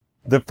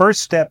The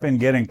first step in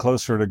getting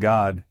closer to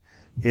God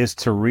is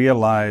to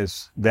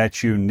realize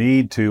that you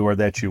need to or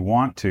that you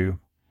want to.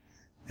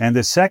 And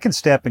the second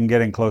step in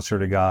getting closer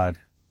to God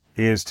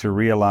is to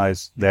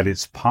realize that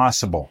it's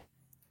possible.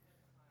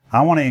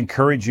 I want to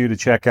encourage you to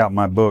check out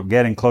my book,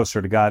 Getting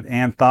Closer to God,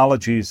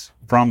 Anthologies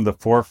from the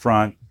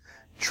Forefront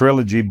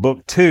Trilogy,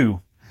 Book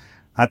 2.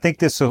 I think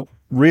this will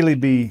really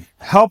be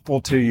helpful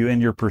to you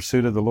in your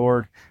pursuit of the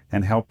Lord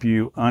and help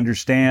you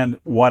understand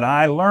what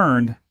I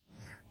learned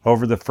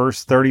over the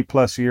first 30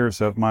 plus years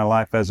of my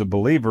life as a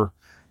believer,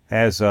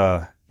 as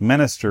a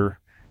minister,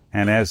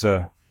 and as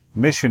a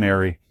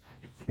missionary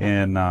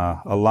in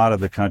a lot of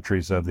the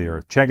countries of the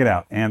earth. Check it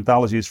out.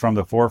 Anthologies from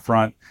the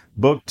Forefront,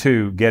 Book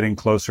 2, Getting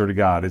Closer to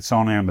God. It's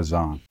on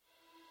Amazon.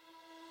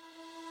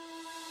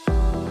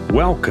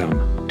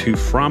 Welcome to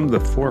From the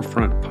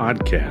Forefront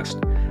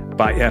podcast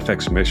by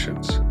FX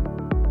Missions.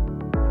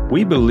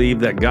 We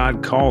believe that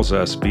God calls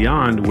us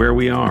beyond where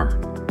we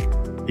are,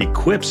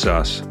 equips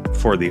us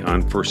for the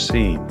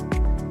unforeseen,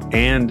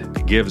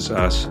 and gives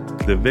us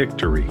the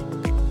victory,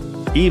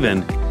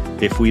 even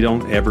if we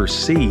don't ever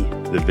see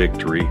the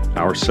victory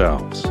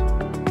ourselves.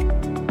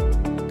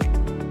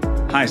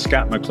 Hi,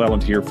 Scott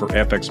McClelland here for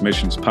FX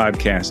Missions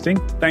Podcasting.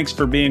 Thanks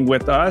for being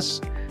with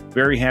us.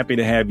 Very happy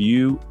to have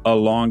you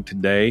along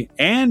today,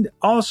 and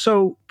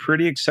also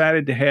pretty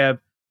excited to have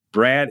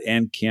Brad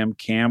and Kim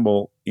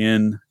Campbell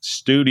in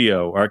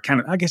studio, or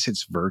I guess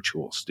it's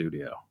virtual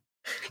studio.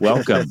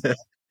 Welcome.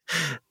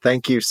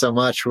 Thank you so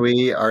much.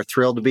 We are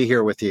thrilled to be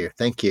here with you.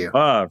 Thank you.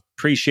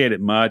 Appreciate it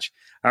much.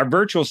 Our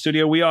virtual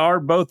studio, we are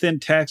both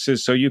in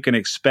Texas, so you can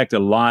expect a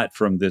lot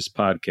from this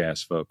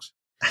podcast, folks.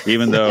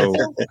 Even though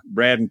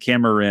Brad and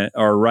Kim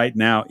are right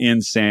now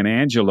in San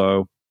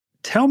Angelo.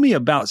 Tell me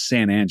about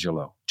San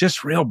Angelo,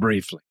 just real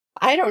briefly.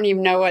 I don't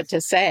even know what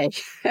to say.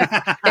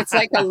 It's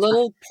like a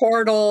little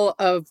portal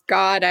of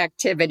God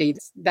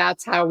activities.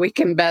 That's how we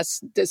can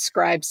best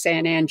describe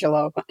San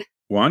Angelo.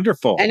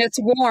 Wonderful. And it's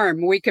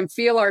warm. We can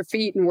feel our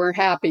feet and we're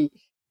happy.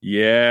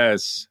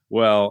 Yes.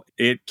 Well,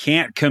 it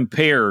can't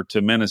compare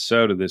to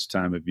Minnesota this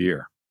time of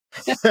year.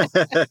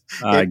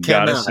 I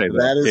gotta say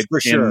that is for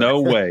sure.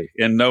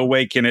 In no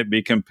way can it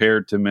be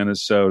compared to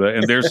Minnesota.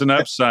 And there's an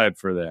upside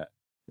for that.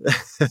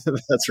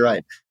 That's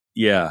right.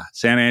 Yeah.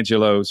 San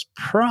Angelo's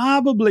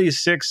probably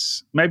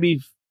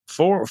maybe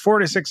four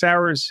to 6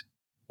 hours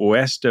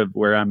west of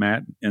where I'm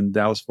at in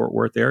Dallas-Fort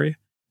Worth area.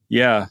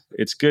 Yeah,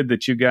 it's good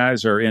that you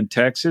guys are in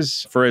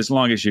Texas for as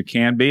long as you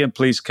can be, and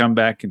please come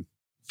back and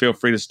feel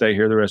free to stay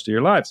here the rest of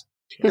your lives.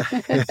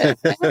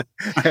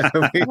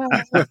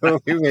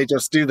 we may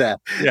just do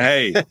that.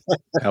 Hey,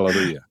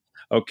 hallelujah.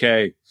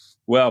 Okay,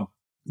 well,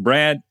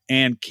 Brad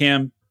and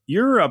Kim,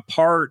 you're a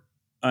part,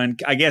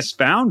 and I guess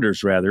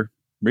founders rather,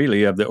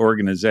 really, of the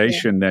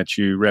organization that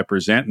you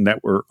represent and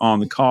that we're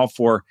on the call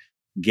for,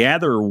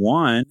 Gather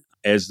One,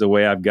 as the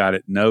way I've got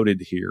it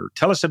noted here.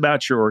 Tell us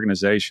about your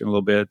organization a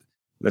little bit.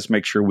 Let's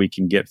make sure we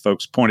can get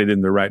folks pointed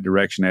in the right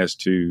direction as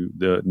to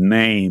the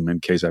name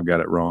in case I've got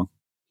it wrong.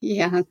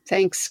 Yeah,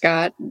 thanks,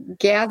 Scott.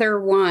 Gather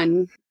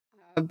One,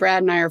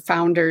 Brad and I are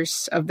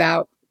founders of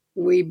that.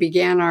 We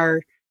began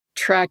our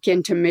trek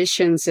into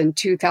missions in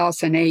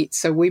 2008.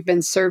 So we've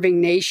been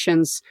serving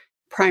nations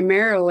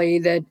primarily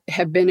that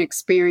have been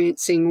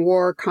experiencing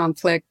war,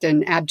 conflict,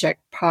 and abject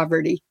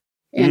poverty.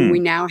 And we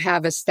now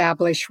have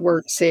established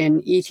works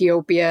in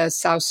Ethiopia,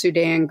 South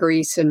Sudan,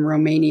 Greece, and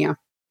Romania.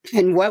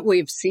 And what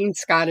we've seen,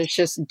 Scott, is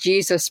just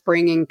Jesus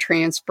bringing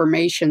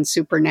transformation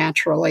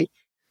supernaturally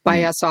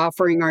by us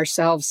offering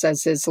ourselves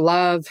as his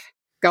love,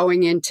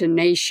 going into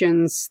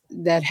nations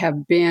that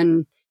have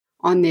been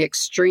on the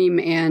extreme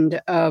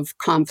end of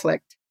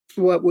conflict.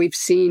 What we've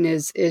seen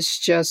is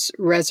just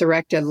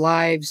resurrected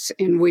lives,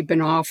 and we've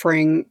been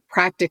offering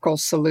practical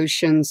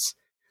solutions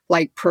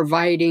like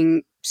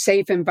providing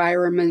safe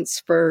environments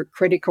for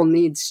critical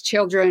needs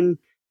children,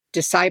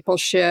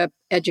 discipleship,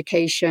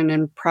 education,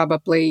 and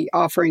probably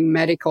offering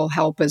medical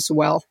help as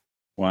well.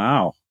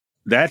 Wow.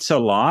 That's a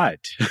lot.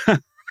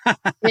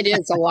 It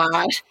is a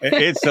lot.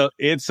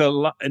 It's a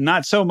lot,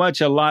 not so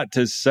much a lot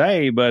to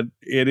say, but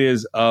it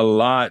is a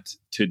lot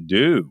to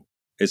do,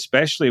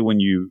 especially when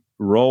you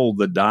roll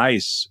the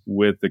dice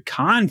with the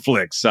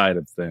conflict side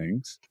of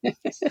things.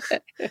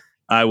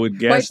 I would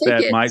guess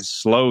that might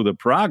slow the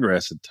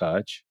progress a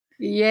touch.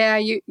 Yeah,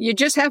 you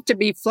just have to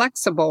be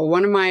flexible.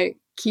 One of my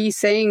key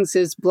sayings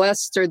is,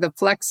 blessed are the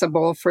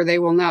flexible, for they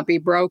will not be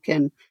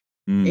broken.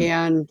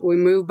 And we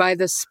move by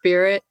the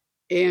Spirit,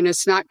 and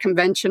it's not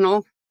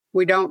conventional.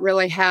 We don't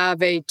really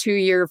have a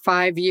 2-year,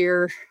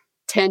 5-year,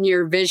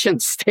 10-year vision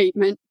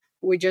statement.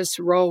 We just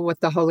roll with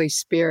the Holy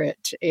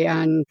Spirit.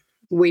 And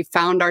we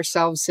found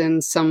ourselves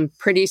in some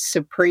pretty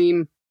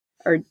supreme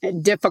or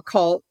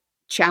difficult,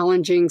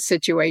 challenging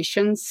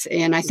situations.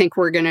 And I think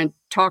we're going to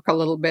talk a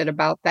little bit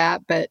about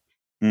that. But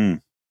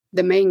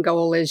the main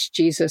goal is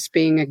Jesus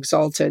being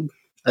exalted.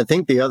 I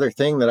think the other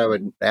thing that I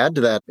would add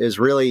to that is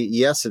really,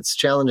 yes, it's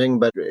challenging,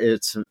 but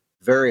it's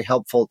very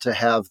helpful to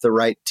have the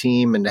right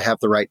team and to have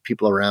the right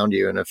people around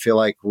you. And I feel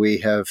like we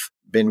have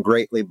been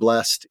greatly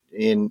blessed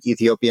in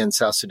Ethiopia and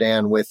South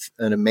Sudan with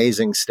an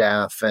amazing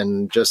staff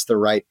and just the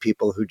right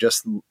people who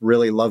just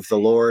really love the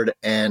Lord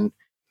and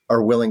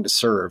are willing to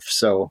serve.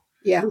 So,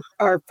 yeah,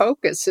 our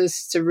focus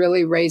is to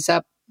really raise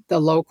up the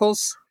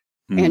locals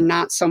and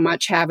not so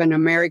much have an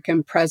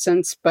American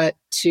presence, but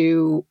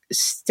to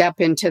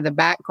step into the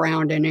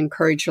background and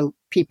encourage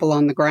people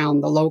on the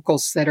ground, the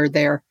locals that are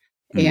there.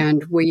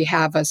 And we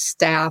have a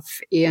staff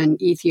in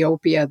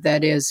Ethiopia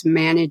that is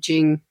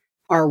managing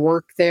our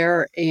work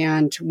there,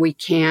 and we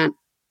can't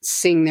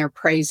sing their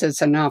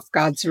praises enough.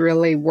 God's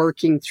really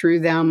working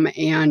through them,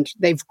 and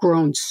they've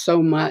grown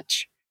so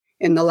much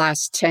in the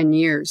last 10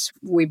 years.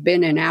 We've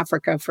been in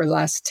Africa for the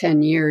last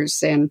 10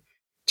 years and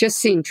just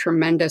seen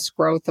tremendous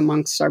growth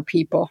amongst our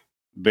people.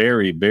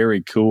 Very,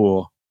 very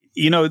cool.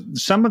 You know,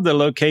 some of the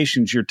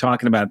locations you're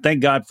talking about,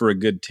 thank God for a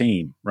good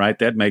team, right?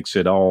 That makes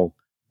it all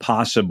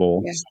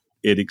possible. Yeah.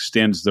 It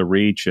extends the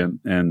reach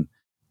and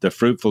the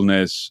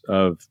fruitfulness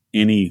of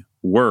any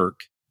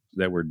work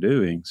that we're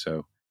doing.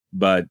 So,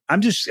 but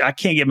I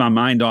can't get my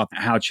mind off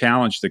how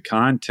challenged the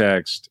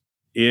context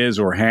is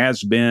or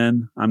has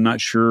been. I'm not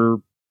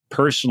sure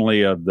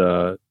personally of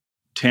the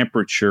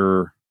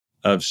temperature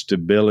of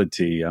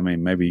stability. I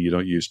mean, maybe you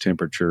don't use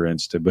temperature and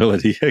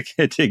stability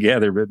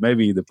together, but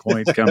maybe the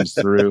point comes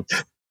through.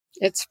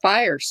 It's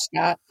fire,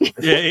 Scott.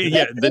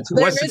 Yeah.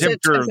 What's the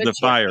temperature of the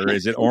fire?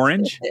 Is it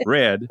orange,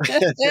 red,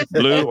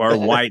 blue, or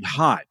white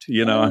hot?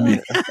 You know, I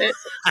mean,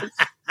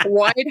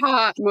 white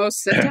hot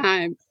most of the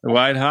time.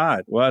 White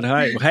hot.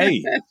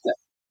 Hey,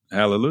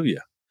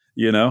 hallelujah.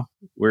 You know,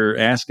 we're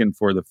asking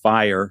for the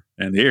fire,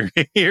 and here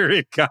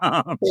it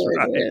comes.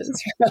 Here it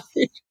is.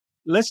 Right.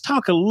 Let's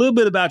talk a little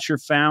bit about your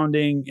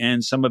founding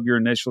and some of your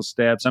initial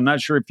steps. I'm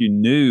not sure if you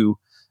knew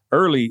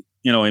early,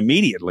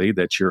 immediately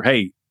that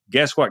hey,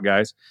 guess what,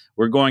 guys?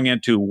 We're going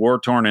into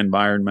war-torn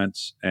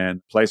environments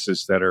and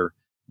places that are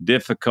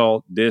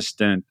difficult,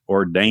 distant,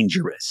 or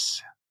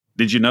dangerous.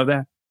 Did you know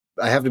that?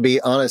 I have to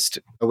be honest.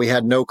 We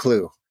had no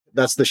clue.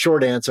 That's the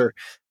short answer.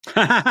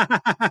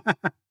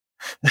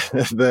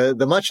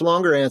 The much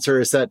longer answer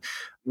is that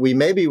we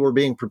maybe were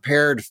being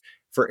prepared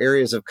for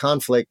areas of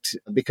conflict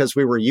because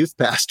we were youth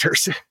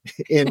pastors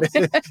in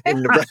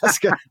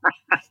Nebraska.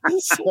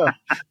 So,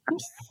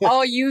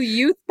 all you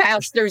youth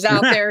pastors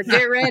out there,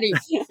 get ready.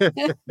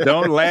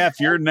 Don't laugh,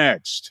 you're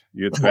next,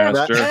 youth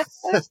pastor.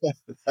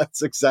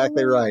 That's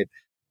exactly right.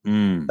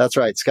 That's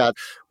right, Scott.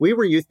 We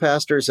were youth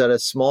pastors at a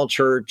small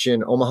church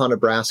in Omaha,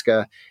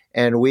 Nebraska,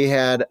 and we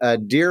had a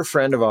dear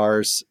friend of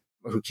ours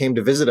who came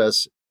to visit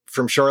us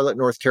from Charlotte,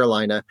 North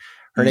Carolina.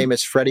 Her name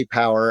is Freddie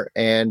Power,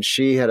 and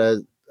she had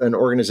an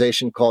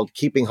organization called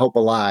Keeping Hope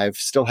Alive,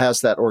 still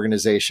has that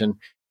organization.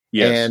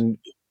 Yes. And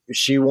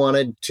she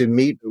wanted to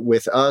meet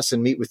with us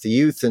and meet with the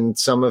youth and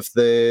some of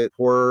the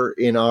poor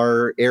in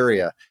our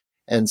area.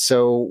 And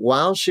so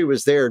while she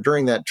was there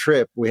during that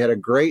trip, we had a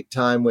great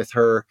time with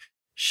her.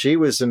 She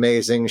was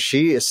amazing.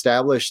 She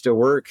established a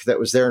work that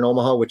was there in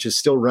Omaha, which is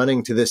still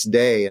running to this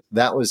day.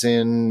 That was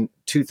in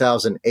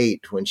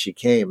 2008 when she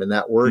came, and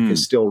that work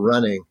is still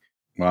running.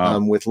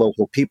 Wow. With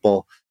local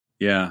people.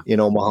 Yeah. In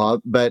Omaha.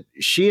 But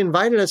she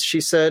invited us,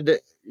 she said,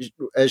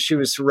 as she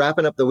was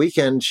wrapping up the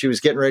weekend, she was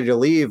getting ready to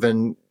leave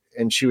and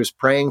she was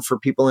praying for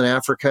people in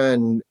Africa.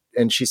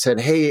 And she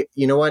said, hey,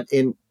 you know what?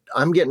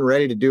 I'm getting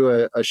ready to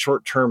do a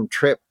short-term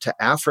trip to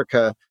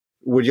Africa.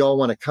 Would y'all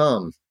want to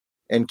come?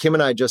 And Kim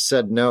and I just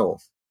said no.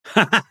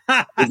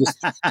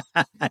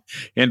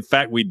 In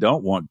fact, we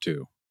don't want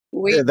to.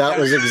 That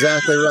was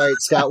exactly right,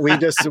 Scott. We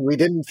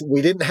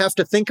didn't have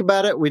to think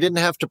about it. We didn't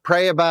have to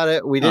pray about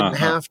it. We didn't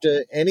have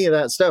to any of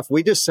that stuff.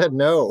 We just said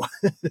no.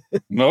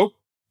 Nope.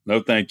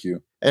 No, thank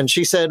you. And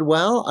she said,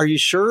 well, are you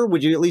sure?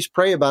 Would you at least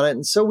pray about it?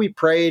 And so we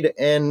prayed.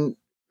 And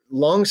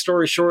long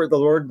story short, the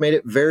Lord made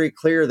it very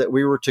clear that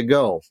we were to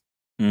go.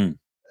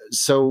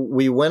 So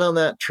we went on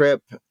that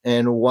trip.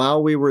 And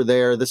while we were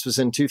there, this was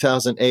in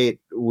 2008,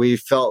 we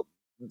felt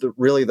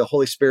the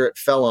Holy Spirit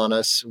fell on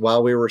us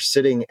while we were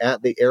sitting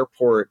at the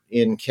airport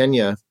in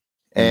Kenya.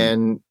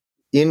 And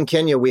in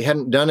Kenya, we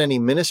hadn't done any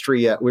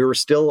ministry yet. We were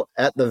still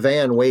at the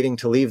van waiting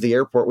to leave the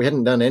airport. We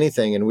hadn't done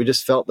anything. And we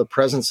just felt the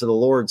presence of the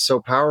Lord so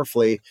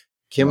powerfully.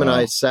 Kim and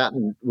I sat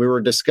and we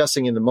were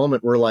discussing in the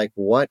moment. We're like,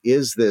 what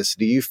is this?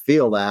 Do you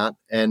feel that?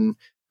 And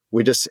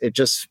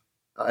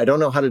I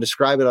don't know how to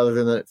describe it other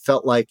than that it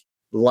felt like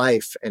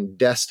life and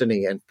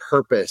destiny and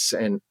purpose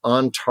and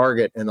on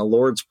target and the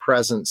Lord's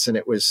presence. And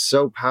it was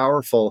so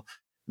powerful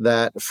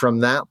that from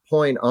that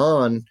point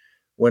on,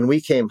 when we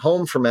came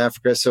home from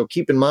Africa, so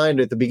keep in mind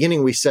at the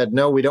beginning, we said,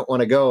 no, we don't want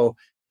to go.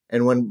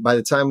 And by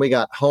the time we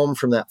got home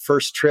from that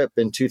first trip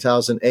in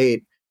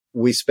 2008,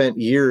 we spent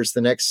the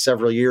next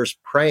several years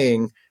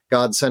praying,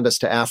 God send us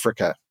to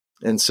Africa.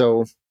 And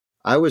so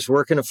I was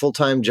working a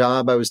full-time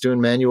job. I was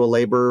doing manual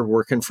labor,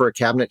 working for a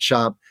cabinet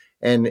shop.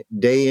 And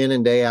day in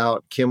and day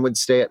out, Kim would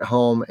stay at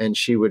home and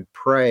she would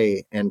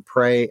pray and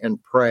pray and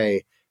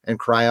pray and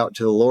cry out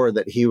to the Lord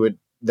that he would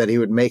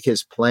make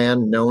his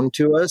plan known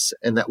to us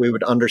and that we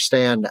would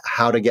understand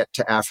how to get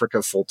to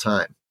Africa full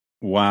time.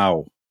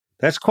 Wow.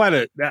 That's quite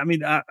a, I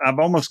mean, I've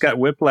almost got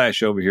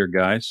whiplash over here,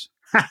 guys.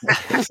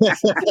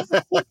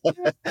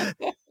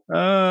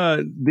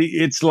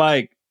 It's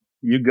like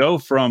you go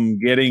from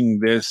getting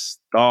this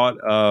thought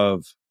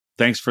of,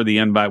 thanks for the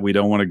invite, we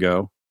don't want to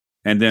go.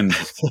 And then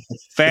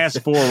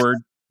fast forward,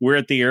 we're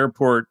at the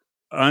airport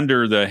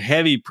under the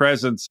heavy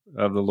presence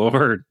of the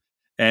Lord.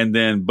 And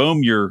then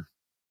boom, you're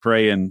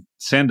praying,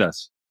 send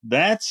us.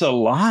 That's a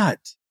lot.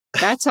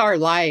 That's our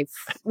life.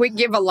 We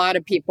give a lot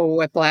of people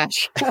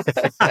whiplash.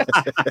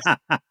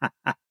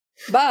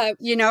 But,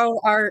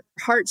 our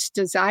heart's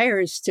desire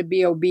is to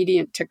be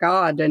obedient to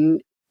God.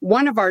 And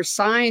one of our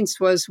signs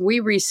was we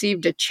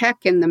received a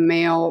check in the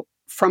mail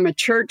from a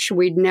church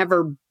we'd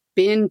never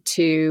been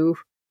to,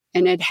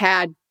 and it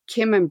had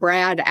Kim and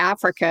Brad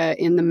Africa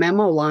in the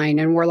memo line.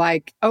 And we're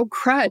like, oh,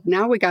 crud,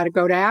 now we got to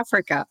go to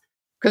Africa.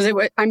 Because it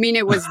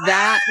was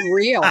that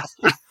real.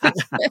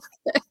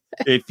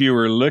 If you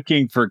were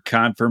looking for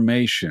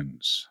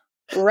confirmations.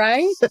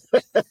 Right?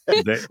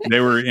 They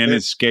were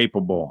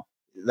inescapable.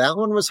 That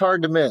one was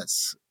hard to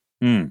miss.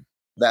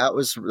 That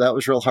was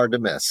real hard to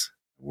miss.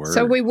 Word.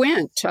 So we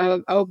went.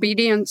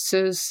 Obedience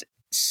is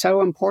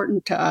so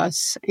important to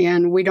us,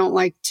 and we don't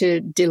like to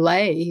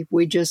delay.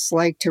 We just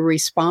like to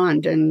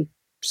respond. And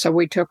so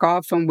we took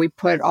off and we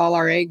put all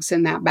our eggs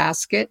in that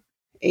basket.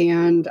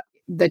 And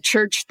the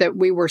church that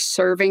we were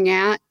serving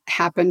at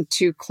happened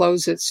to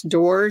close its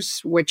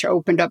doors, which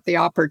opened up the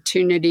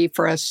opportunity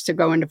for us to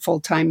go into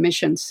full-time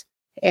missions.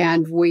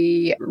 And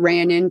we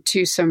ran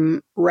into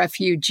some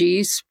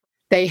refugees.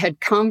 They had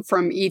come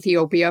from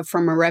Ethiopia,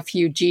 from a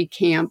refugee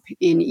camp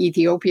in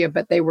Ethiopia,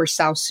 but they were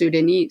South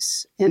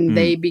Sudanese. And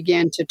they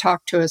began to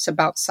talk to us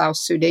about South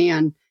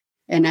Sudan.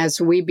 And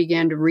as we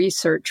began to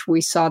research,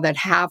 we saw that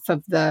half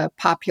of the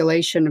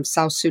population of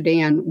South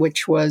Sudan,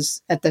 which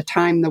was at the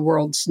time the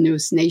world's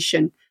newest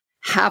nation,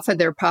 half of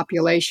their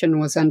population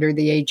was under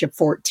the age of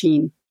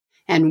 14.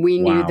 And we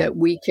knew that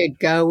we could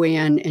go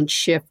in and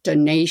shift a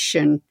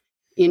nation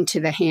into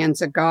the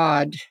hands of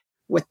God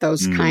with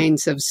those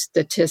kinds of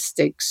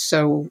statistics.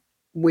 So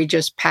we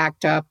just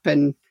packed up,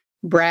 and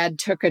Brad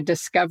took a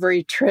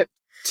discovery trip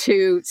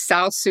to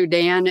South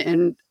Sudan.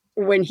 And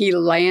when he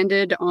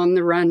landed on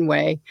the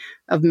runway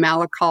of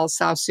Malakal,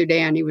 South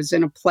Sudan, he was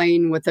in a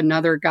plane with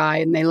another guy,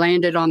 and they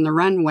landed on the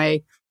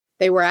runway.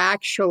 They were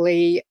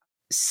actually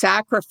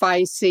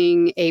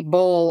sacrificing a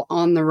bull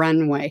on the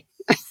runway.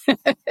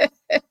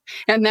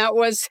 And that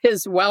was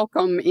his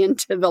welcome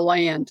into the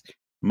land.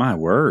 My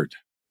word.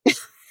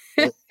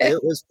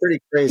 It was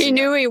pretty crazy. He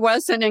knew he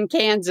wasn't in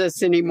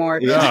Kansas anymore.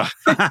 Yeah.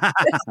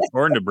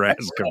 Or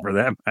Nebraska, for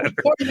that matter.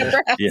 Or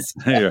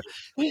Nebraska.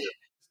 Yeah.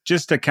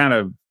 Just to kind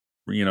of,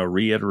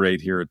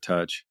 reiterate here a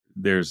touch,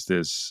 there's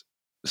this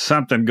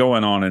something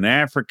going on in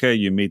Africa.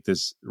 You meet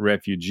this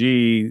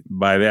refugee.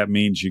 By that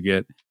means you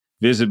get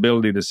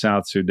visibility to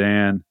South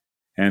Sudan.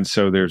 And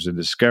so there's a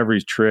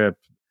discovery trip.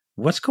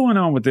 What's going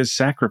on with this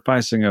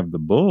sacrificing of the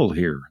bull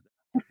here?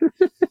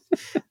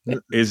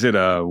 Is it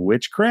a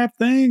witchcraft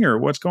thing, or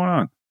what's going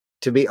on?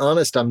 To be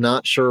honest, I'm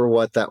not sure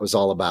what that was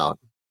all about.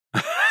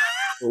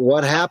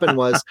 What happened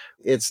was,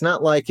 it's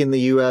not like in the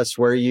US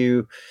where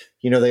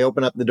they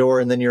open up the door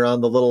and then you're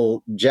on the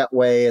little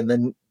jetway, and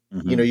then,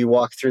 you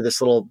walk through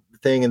this little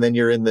thing and then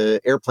you're in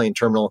the airplane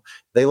terminal.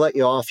 They let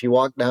you off. You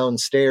walk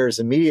downstairs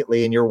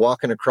immediately and you're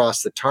walking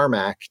across the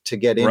tarmac to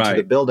get into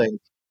the building.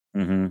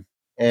 Mm-hmm.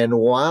 And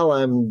while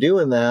I'm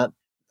doing that,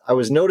 I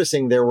was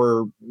noticing there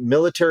were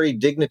military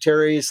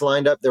dignitaries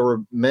lined up. There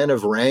were men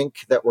of rank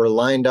that were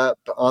lined up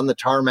on the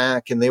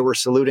tarmac, and they were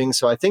saluting.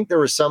 So I think there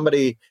was someone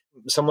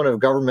of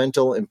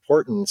governmental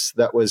importance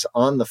that was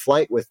on the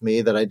flight with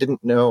me that I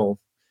didn't know.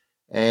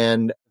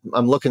 And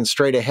I'm looking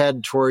straight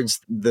ahead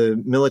towards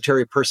the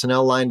military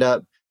personnel lined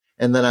up.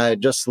 And then I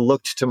just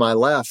looked to my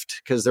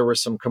left because there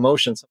was some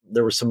commotion.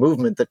 There was some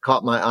movement that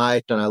caught my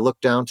eye. And I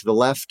looked down to the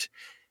left,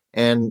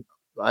 and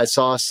I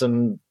saw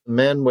some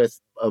men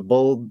with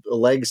bold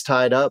legs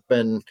tied up,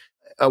 and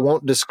I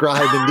won't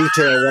describe in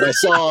detail what I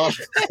saw.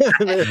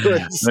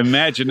 The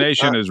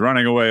imagination is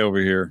running away over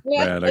here,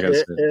 Brad. I gotta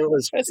say.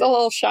 It's a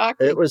little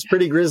shocking. It was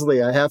pretty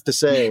grisly, I have to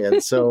say.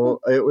 And so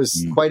it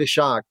was quite a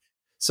shock.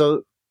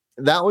 So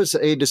that was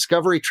a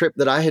discovery trip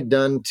that I had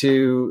done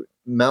to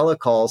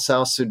Malakal,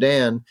 South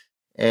Sudan.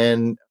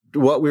 And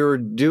what we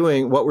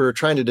were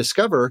trying to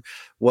discover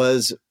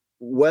was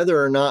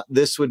whether or not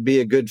this would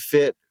be a good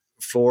fit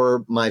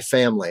for my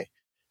family.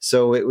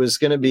 So it was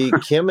going to be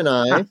Kim and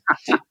I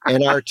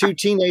and our 2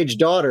 teenage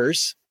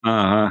daughters.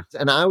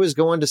 And I was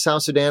going to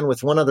South Sudan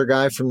with one other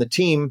guy from the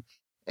team.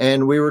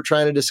 And we were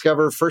trying to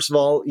discover, first of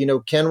all,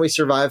 can we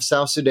survive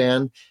South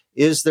Sudan?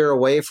 Is there a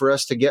way for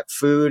us to get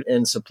food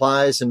and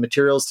supplies and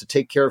materials to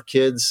take care of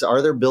kids?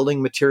 Are there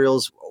building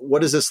materials?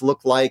 What does this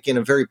look like in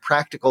a very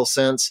practical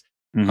sense?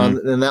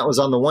 And that was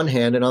on the one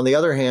hand. And on the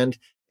other hand,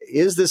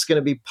 is this going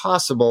to be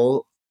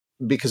possible?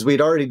 Because we'd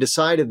already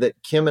decided that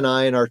Kim and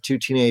I and our 2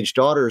 teenage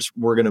daughters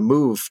were going to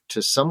move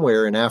to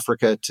somewhere in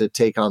Africa to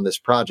take on this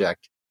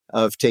project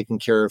of taking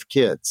care of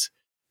kids.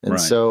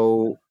 And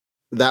so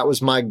that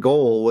was my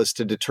goal, was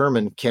to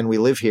determine, can we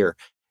live here?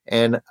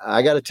 And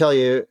I got to tell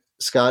you,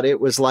 Scott, it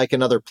was like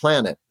another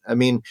planet. I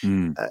mean,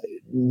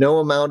 no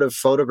amount of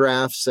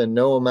photographs and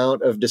no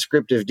amount of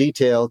descriptive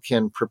detail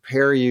can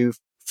prepare you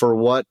for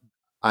what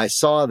I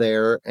saw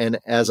there. And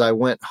as I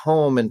went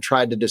home and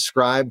tried to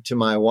describe to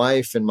my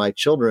wife and my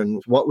children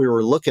what we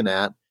were looking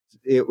at,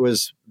 it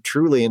was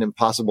truly an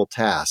impossible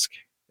task.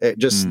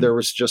 There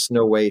was just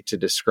no way to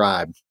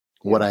describe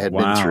what I had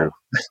been through.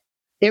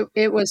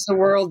 It was the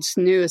world's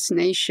newest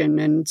nation.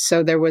 And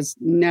so there was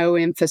no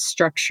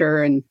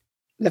infrastructure. And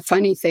the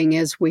funny thing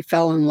is we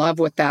fell in love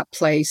with that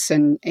place.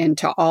 And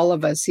to all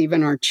of us,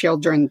 even our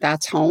children,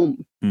 that's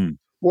home.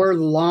 We're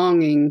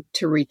longing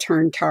to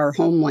return to our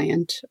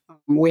homeland.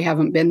 We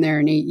haven't been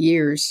there in 8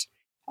 years.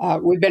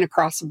 We've been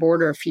across the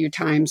border a few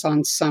times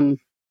on some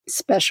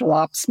special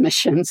ops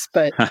missions,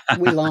 but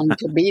we long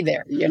to be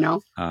there,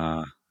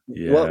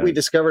 Yeah. What we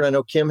discovered, I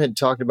know Kim had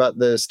talked about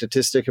the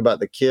statistic about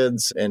the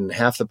kids, and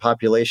half the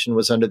population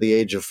was under the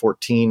age of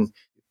 14.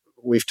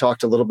 We've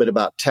talked a little bit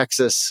about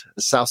Texas.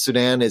 South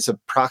Sudan is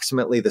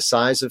approximately the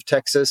size of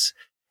Texas,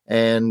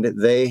 and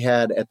they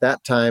had at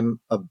that time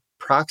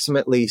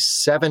approximately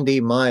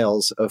 70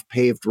 miles of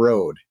paved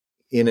road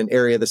in an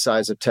area the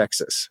size of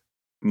Texas.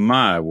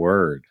 My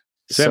word.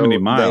 70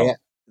 miles.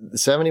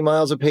 70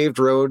 miles of paved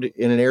road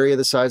in an area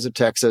the size of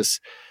Texas.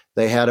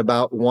 They had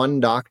about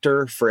one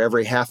doctor for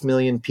every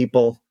 500,000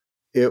 people.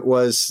 It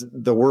was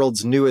the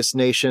world's newest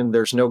nation.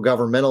 There's no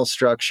governmental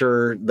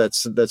structure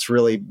that's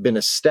really been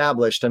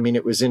established. I mean,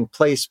 it was in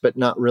place, but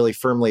not really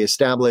firmly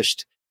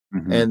established.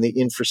 And the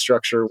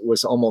infrastructure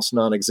was almost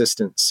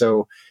non-existent.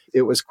 So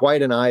it was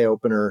quite an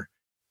eye-opener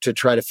to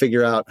try to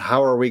figure out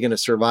how are we going to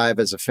survive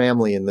as a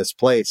family in this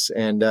place.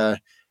 And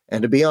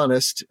to be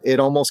honest, it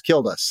almost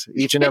killed us,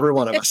 each and every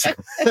one of us.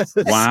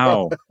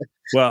 Wow.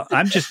 Well,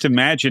 I'm just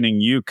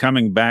imagining you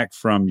coming back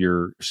from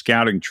your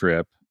scouting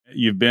trip.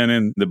 You've been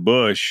in the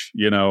bush,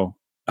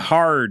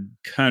 hard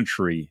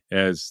country,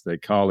 as they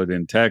call it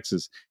in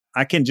Texas.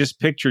 I can just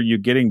picture you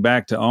getting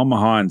back to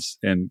Omaha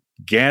and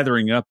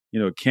gathering up,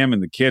 Kim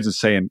and the kids and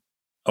saying,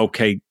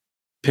 okay,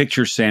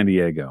 picture San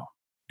Diego.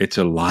 It's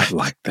a lot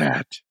like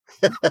that.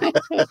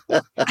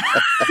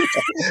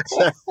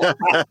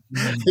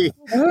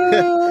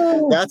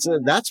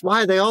 That's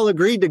why they all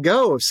agreed to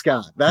go,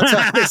 Scott. That's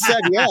how they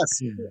said yes.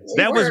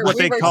 That was what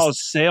they call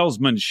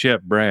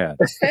salesmanship, Brad.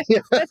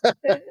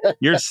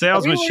 Your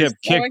salesmanship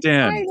kicked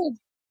in.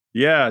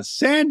 Yeah,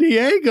 San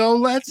Diego,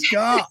 let's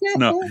go.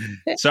 No,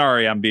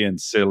 sorry, I'm being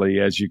silly,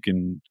 as you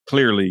can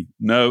clearly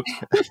note.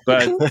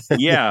 But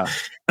yeah,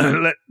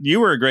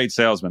 you were a great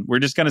salesman. We're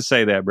just going to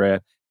say that,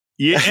 Brad.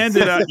 You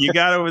ended up, you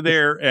got over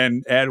there,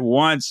 and at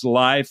once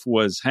life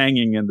was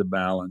hanging in the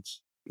balance.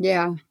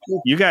 Yeah.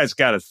 You guys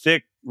got a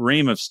thick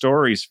ream of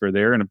stories for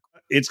there. And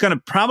it's going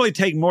to probably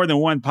take more than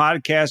one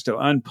podcast to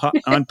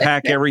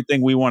unpack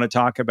everything we want to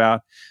talk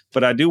about.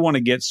 But I do want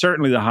to get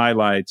certainly the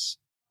highlights.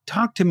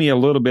 Talk to me a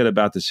little bit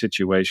about the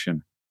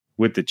situation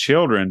with the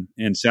children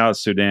in South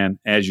Sudan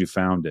as you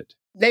found it.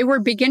 They were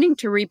beginning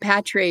to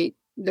repatriate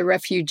the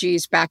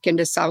refugees back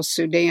into South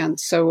Sudan.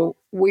 So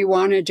we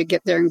wanted to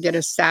get there and get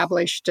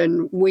established.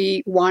 And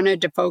we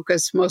wanted to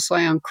focus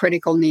mostly on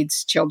critical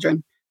needs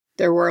children.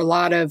 There were a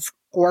lot of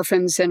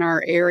orphans in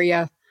our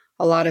area,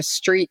 a lot of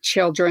street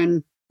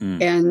children.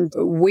 And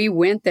we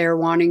went there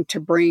wanting to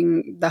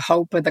bring the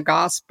hope of the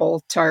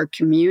gospel to our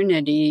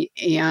community.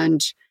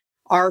 And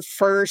our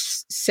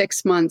first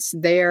 6 months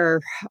there,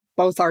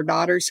 both our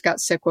daughters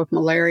got sick with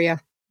malaria.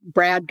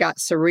 Brad got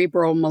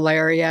cerebral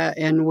malaria,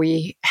 and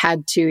we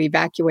had to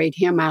evacuate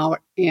him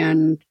out.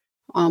 And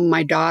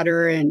my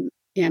daughter and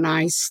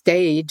I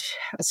stayed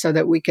so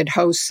that we could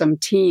host some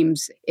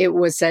teams. It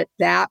was at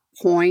that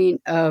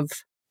point of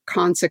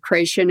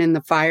consecration in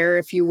the fire,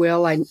 if you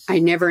will. I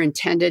never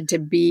intended to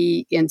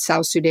be in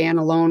South Sudan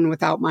alone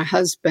without my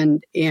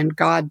husband, and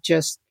God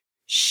just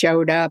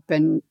showed up.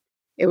 And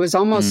it was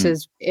almost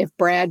as if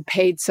Brad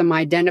paid some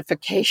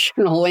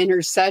identificational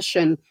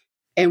intercession.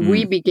 And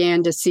we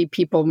began to see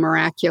people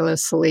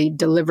miraculously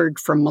delivered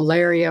from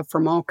malaria,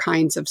 from all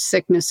kinds of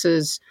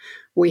sicknesses.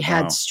 We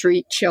had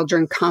street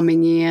children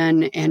coming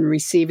in and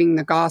receiving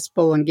the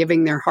gospel and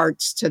giving their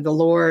hearts to the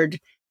Lord.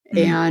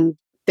 And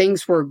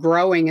things were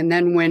growing. And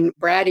then when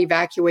Brad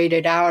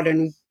evacuated out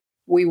and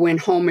we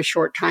went home a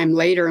short time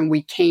later and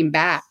we came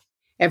back,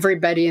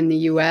 everybody in the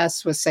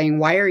U.S. was saying,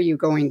 why are you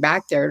going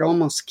back there? It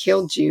almost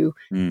killed you.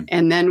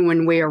 And then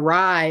when we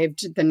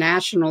arrived, the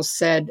Nationals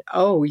said,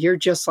 oh, you're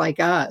just like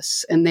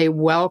us. And they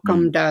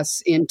welcomed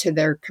us into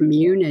their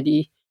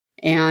community.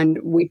 And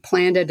we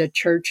planted a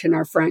church in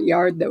our front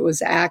yard that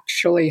was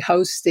actually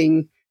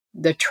hosting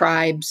the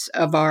tribes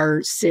of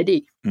our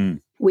city.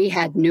 We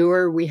had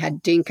Nuer, we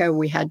had Dinka,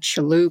 we had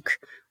Shilluk,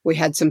 we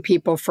had some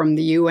people from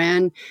the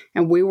UN,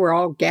 and we were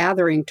all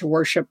gathering to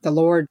worship the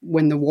Lord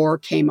when the war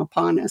came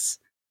upon us.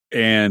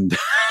 And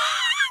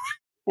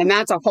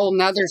that's a whole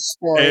nother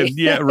story.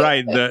 Yeah,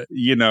 right.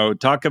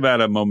 Talk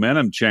about a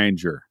momentum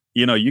changer.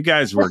 You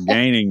guys were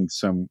gaining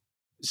some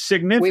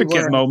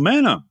significant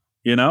momentum,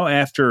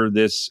 after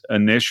this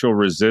initial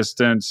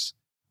resistance,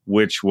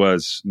 which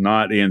was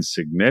not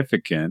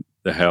insignificant.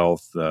 the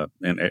health,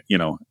 and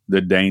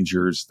the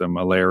dangers, the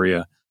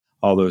malaria,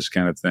 all those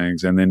kind of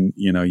things. And then,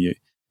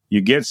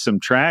 you get some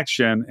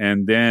traction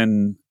and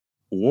then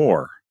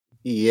war.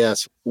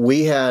 Yes,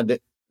 we had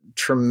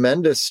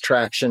tremendous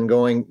traction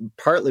going,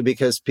 partly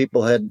because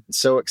people had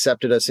so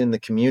accepted us in the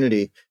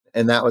community.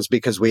 And that was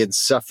because we had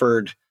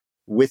suffered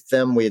with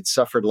them, we had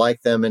suffered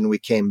like them, and we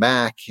came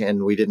back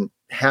and we didn't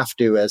have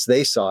to, as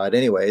they saw it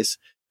anyways.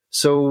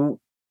 So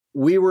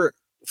we were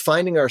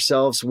finding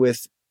ourselves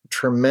with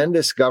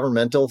tremendous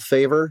governmental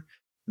favor.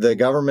 The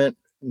government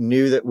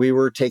knew that we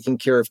were taking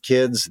care of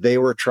kids. They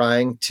were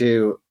trying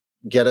to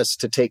get us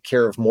to take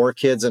care of more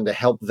kids and to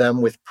help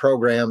them with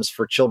programs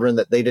for children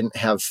that they didn't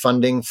have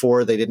funding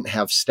for, they didn't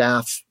have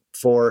staff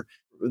for.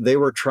 They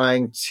were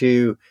trying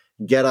to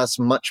get us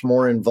much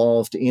more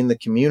involved in the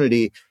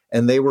community,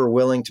 and they were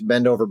willing to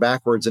bend over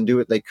backwards and do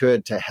what they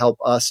could to help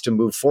us to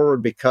move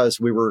forward because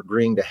we were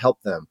agreeing to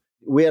help them.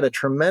 We had a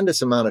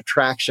tremendous amount of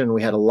traction.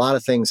 We had a lot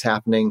of things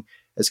happening.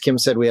 As Kim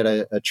said, we had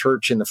a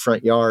church in the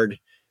front yard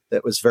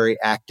that was very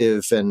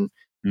active, and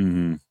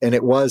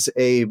it was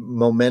a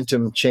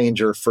momentum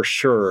changer for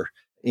sure.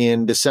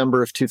 In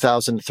December of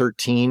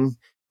 2013,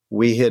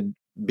 we had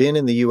been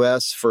in the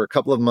U.S. for a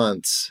couple of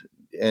months.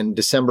 And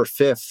December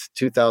 5th,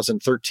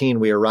 2013,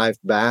 we arrived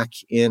back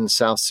in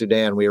South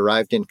Sudan. We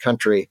arrived in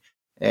country,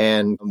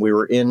 and we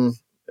were in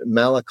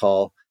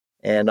Malakal.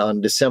 And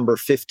on December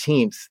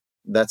 15th,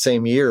 that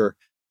same year,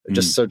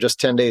 just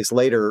 10 days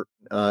later,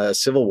 a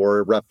civil war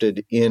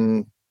erupted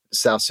in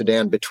South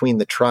Sudan between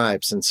the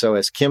tribes. And so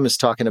as Kim is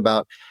talking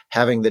about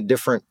having the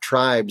different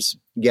tribes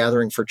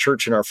gathering for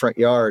church in our front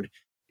yard,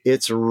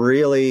 it's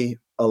really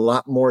a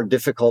lot more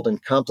difficult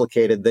and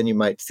complicated than you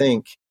might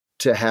think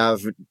to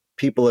have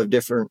people of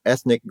different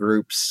ethnic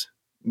groups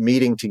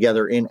meeting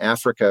together in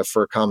Africa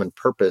for a common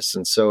purpose.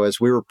 And so as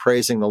we were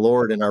praising the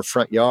Lord in our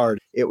front yard,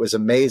 it was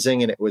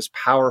amazing and it was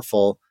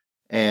powerful.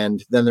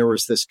 And then there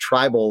was this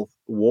tribal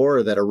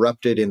war that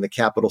erupted in the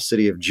capital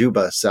city of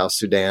Juba, South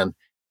Sudan.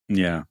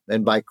 Yeah.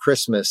 And by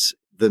Christmas,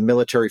 the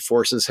military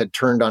forces had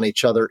turned on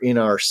each other in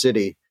our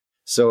city.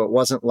 So it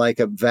wasn't like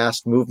a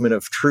vast movement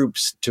of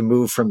troops to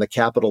move from the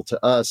capital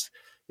to us.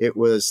 It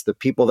was the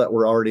people that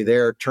were already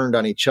there turned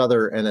on each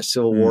other, and a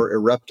civil war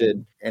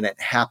erupted, and it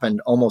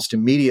happened almost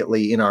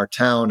immediately in our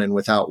town and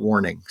without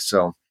warning.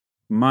 So,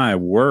 my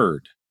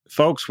word.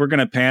 Folks, we're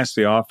going to pass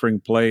the offering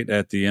plate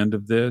at the end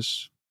of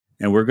this,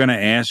 and we're going to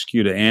ask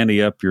you to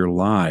ante up your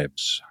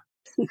lives,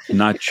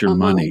 not your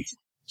money.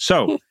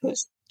 So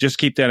just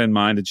keep that in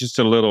mind. It's just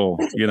a little,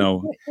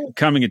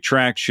 coming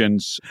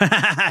attractions.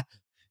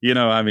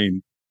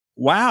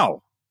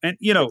 Wow. And,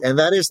 and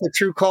that is the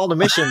true call to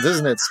missions,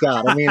 isn't it,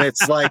 Scott? I mean,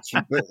 it's like,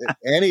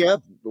 ante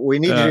up, we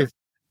need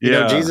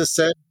you. Jesus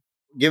said,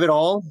 give it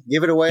all,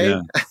 give it away.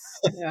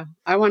 Yeah.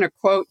 I want to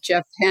quote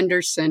Jeff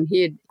Henderson.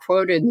 He had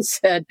quoted and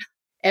said,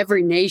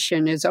 every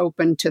nation is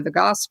open to the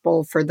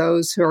gospel for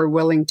those who are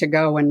willing to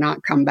go and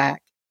not come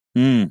back.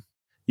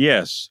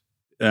 Yes.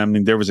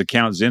 There was a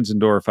Count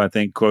Zinzendorf, I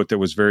think, quote that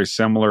was very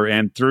similar.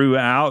 And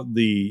throughout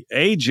the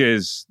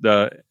ages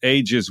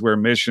where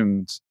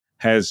missions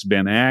has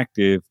been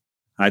active,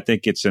 I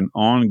think it's an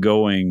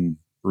ongoing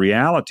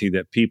reality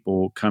that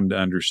people come to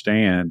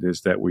understand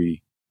is that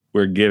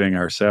we're giving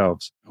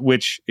ourselves,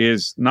 which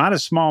is not a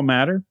small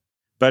matter,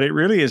 but it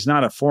really is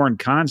not a foreign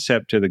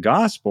concept to the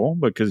gospel,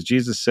 because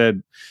Jesus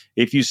said,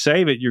 if you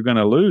save it, you're going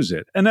to lose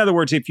it. In other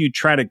words, if you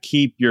try to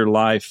keep your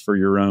life for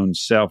your own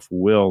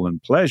self-will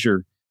and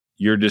pleasure,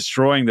 you're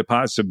destroying the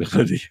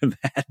possibility of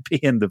that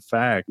being the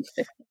fact.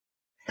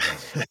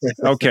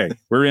 Okay,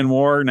 we're in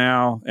war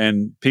now,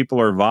 and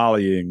people are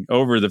volleying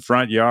over the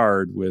front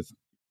yard with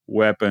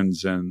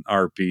weapons and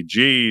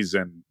RPGs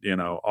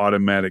and,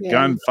 automatic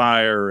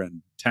gunfire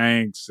and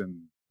tanks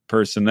and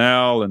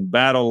personnel and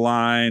battle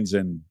lines.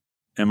 And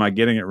am I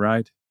getting it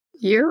right?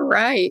 You're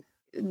right.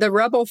 The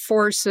rebel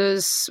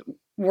forces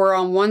were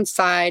on one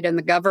side and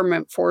the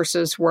government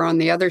forces were on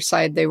the other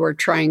side. They were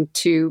trying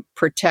to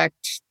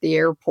protect the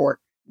airport.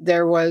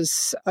 There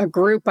was a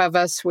group of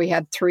us. We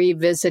had 3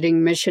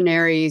 visiting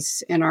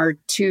missionaries and our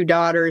 2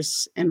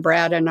 daughters and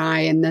Brad and I,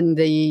 and then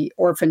the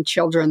orphan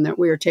children that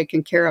we were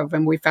taking care of.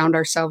 And we found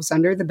ourselves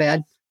under the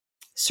bed,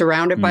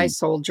 surrounded by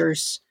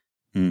soldiers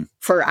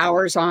for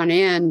hours on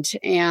end.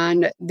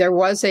 And there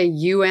was a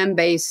UN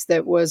base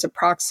that was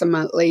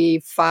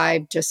approximately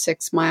 5 to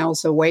 6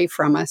 miles away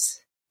from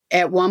us.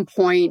 At one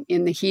point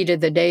in the heat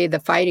of the day, the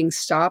fighting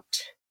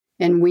stopped.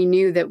 And we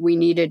knew that we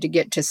needed to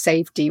get to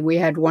safety. We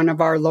had one of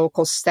our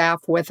local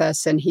staff with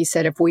us, and he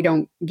said, if we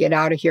don't get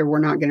out of here, we're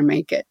not going to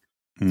make it.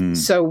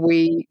 So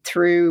we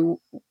threw,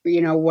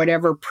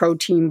 whatever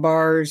protein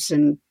bars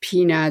and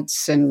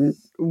peanuts and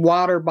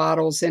water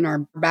bottles in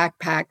our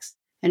backpacks.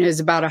 And it was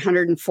about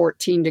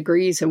 114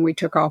 degrees, and we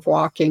took off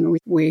walking.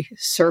 We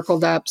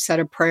circled up, said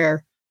a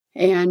prayer,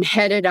 and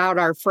headed out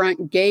our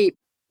front gate.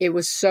 It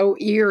was so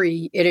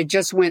eerie, it had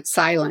just went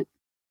silent.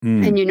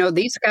 And,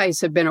 these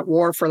guys have been at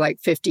war for like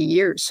 50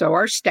 years. So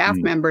our staff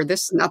member,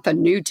 this is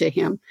nothing new to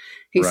him.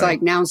 He's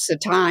like, now's the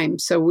time.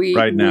 So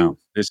now,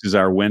 this is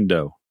our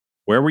window.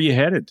 Where were you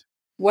headed?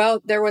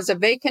 Well, there was a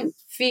vacant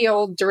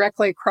field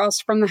directly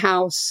across from the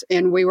house,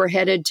 and we were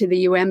headed to the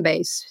UN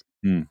base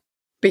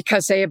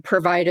because they had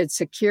provided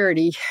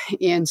security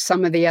in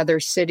some of the other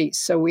cities.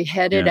 So we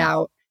headed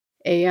out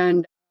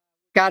and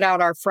got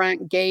out our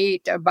front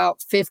gate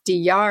about 50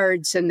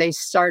 yards, and they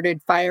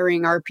started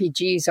firing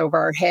RPGs over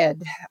our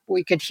head.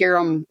 We could hear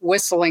them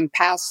whistling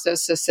past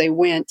us as they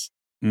went.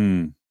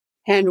 And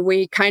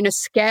we kind of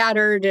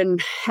scattered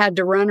and had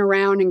to run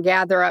around and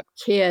gather up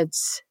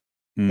kids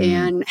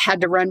and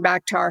had to run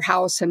back to our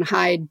house and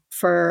hide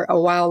for a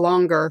while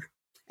longer.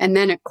 And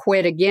then it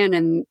quit again.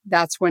 And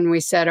that's when we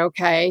said,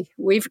 okay,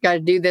 we've got to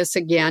do this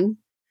again.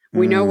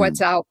 We know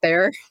what's out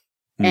there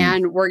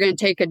and we're going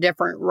to take a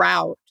different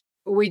route.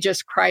 We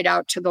just cried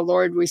out to the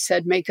Lord. We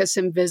said, make us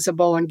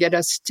invisible and get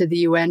us to the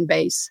UN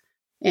base.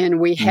 And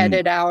we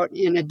headed out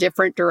in a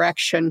different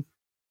direction.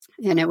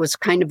 And it was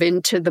kind of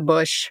into the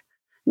bush,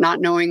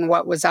 not knowing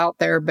what was out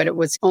there, but it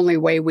was the only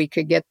way we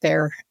could get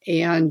there.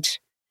 And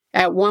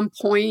at one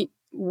point,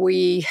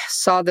 we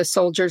saw the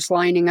soldiers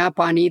lining up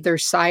on either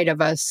side of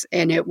us,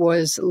 and it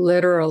was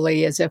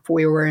literally as if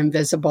we were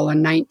invisible,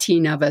 and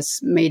 19 of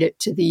us made it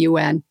to the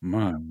UN.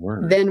 My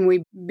word. Then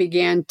we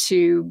began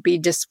to be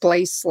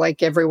displaced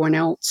like everyone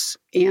else,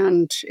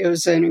 and it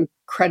was an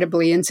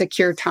incredibly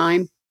insecure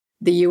time.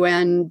 The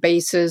UN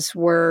bases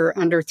were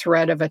under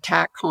threat of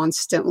attack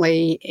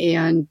constantly,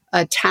 and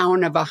a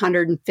town of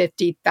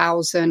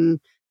 150,000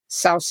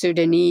 South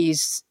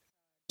Sudanese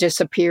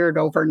disappeared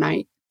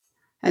overnight.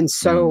 And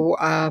so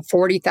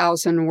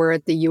 40,000 were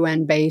at the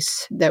UN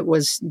base that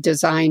was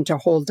designed to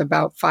hold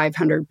about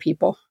 500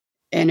 people.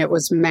 And it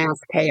was mass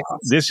chaos.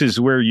 This is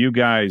where you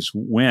guys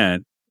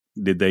went.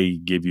 Did they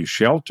give you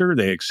shelter?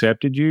 They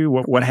accepted you?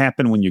 What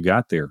happened when you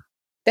got there?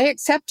 They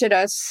accepted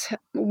us.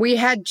 We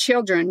had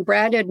children.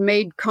 Brad had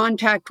made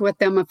contact with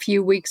them a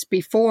few weeks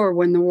before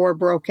when the war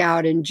broke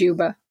out in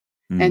Juba.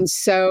 And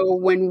so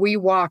when we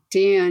walked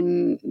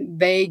in,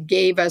 they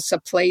gave us a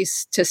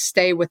place to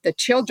stay with the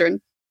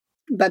children.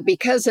 But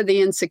because of the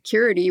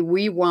insecurity,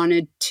 we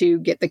wanted to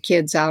get the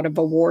kids out of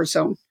a war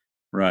zone.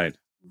 Right.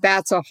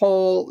 That's a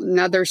whole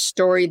nother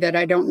story that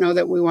I don't know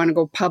that we want to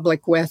go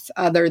public with,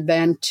 other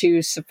than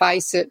to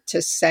suffice it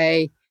to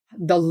say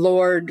the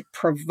Lord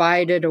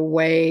provided a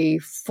way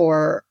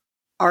for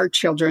our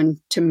children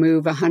to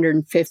move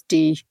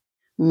 150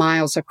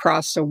 miles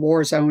across a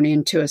war zone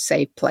into a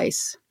safe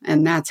place.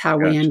 And that's how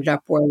we ended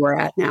up where we're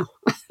at now.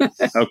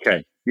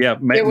 Okay. Yeah,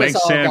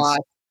 makes sense. God.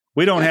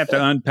 We don't have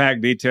to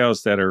unpack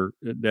details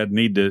that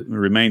need to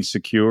remain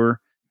secure.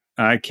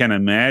 I can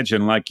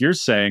imagine, like you're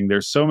saying,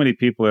 there's so many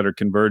people that are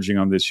converging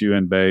on this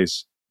UN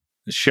base.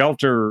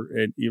 Shelter,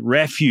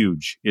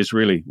 refuge is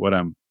really what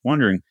I'm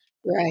wondering.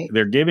 Right.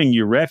 They're giving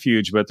you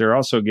refuge, but they're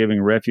also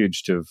giving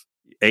refuge to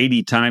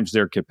 80 times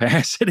their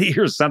capacity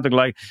or something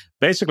like.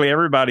 Basically,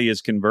 everybody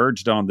is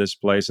converged on this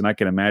place, and I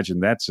can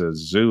imagine that's a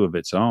zoo of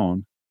its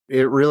own.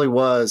 It really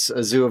was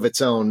a zoo of its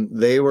own.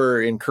 They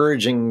were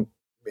encouraging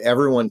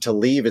everyone to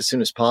leave as soon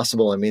as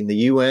possible. I mean, the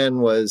UN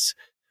was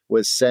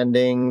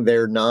sending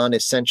their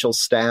non-essential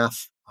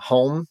staff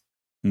home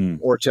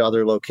or to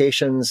other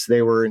locations.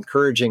 They were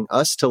encouraging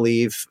us to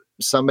leave.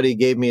 Somebody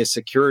gave me a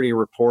security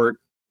report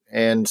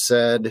and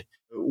said,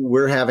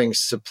 we're having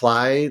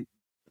supply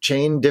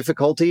chain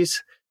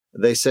difficulties.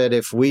 They said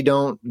if we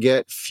don't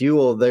get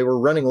fuel, they were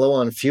running low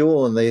on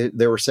fuel, and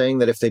they were saying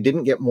that if they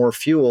didn't get more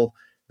fuel,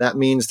 that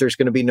means there's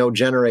going to be no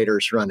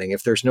generators running.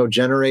 If there's no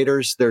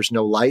generators, there's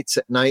no lights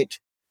at night.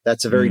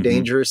 That's a very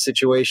dangerous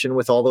situation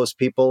with all those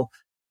people.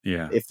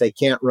 Yeah. If they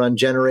can't run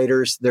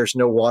generators, there's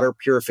no water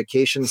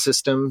purification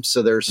system.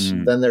 So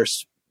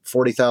there's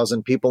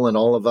 40,000 people and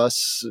all of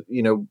us,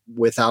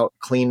 without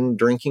clean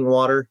drinking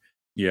water.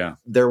 Yeah.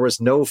 There was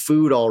no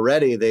food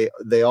already. They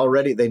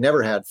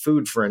never had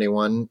food for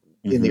anyone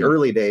in the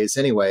early days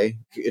anyway.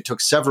 It took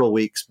several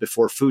weeks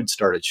before food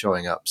started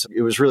showing up. So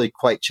it was really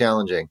quite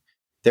challenging.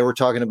 They were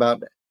talking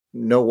about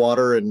no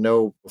water and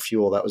no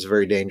fuel. That was a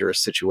very dangerous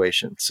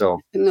situation.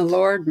 And the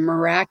Lord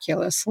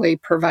miraculously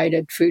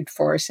provided food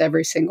for us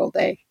every single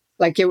day.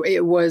 Like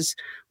it was,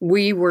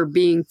 we were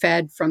being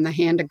fed from the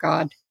hand of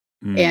God.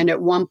 And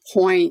at one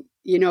point,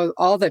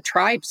 all the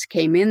tribes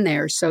came in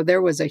there. So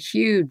there was a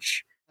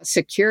huge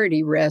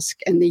security risk.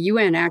 And the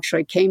UN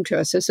actually came to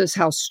us. This is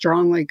how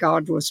strongly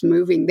God was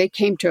moving. They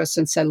came to us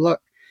and said,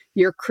 look,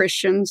 you're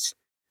Christians.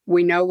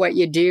 We know what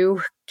you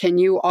do. Can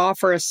you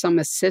offer us some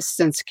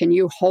assistance? Can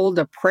you hold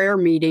a prayer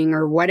meeting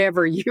or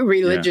whatever you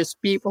religious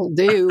people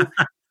do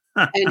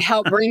and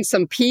help bring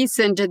some peace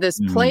into this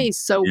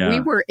place? So we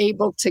were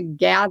able to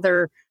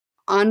gather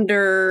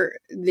under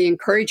the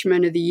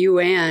encouragement of the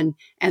UN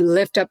and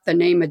lift up the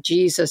name of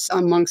Jesus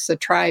amongst the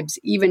tribes,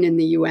 even in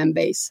the UN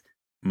base.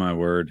 My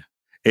word.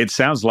 It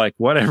sounds like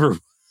whatever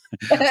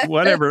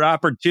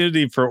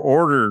opportunity for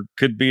order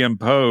could be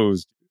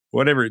imposed,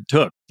 whatever it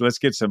took. Let's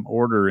get some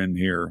order in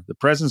here. The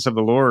presence of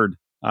the Lord,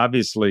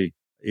 obviously,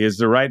 is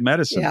the right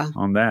medicine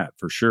on that,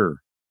 for sure.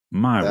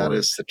 My word. That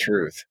is the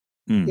truth.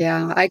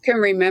 Yeah, I can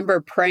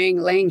remember praying,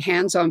 laying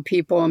hands on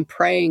people and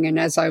praying. And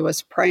as I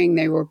was praying,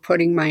 they were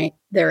putting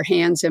their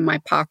hands in my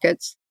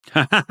pockets.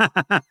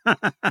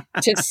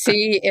 to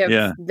see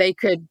if they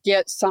could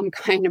get some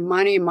kind of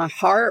money. My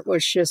heart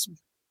was just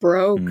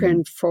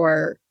broken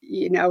for,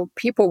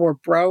 people were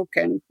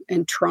broken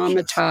and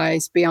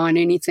traumatized beyond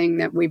anything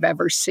that we've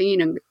ever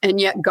seen. And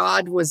yet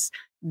God was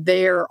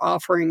there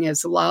offering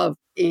his love.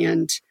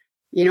 And,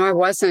 I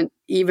wasn't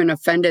even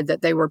offended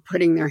that they were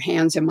putting their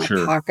hands in my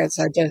pockets.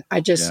 I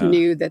just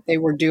knew that they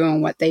were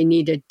doing what they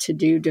needed to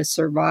do to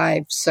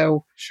survive.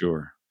 So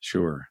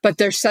Sure. But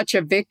there's such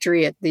a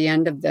victory at the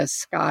end of this,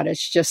 Scott.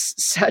 It's just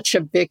such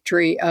a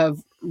victory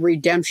of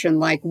redemption.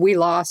 Like we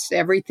lost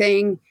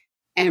everything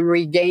and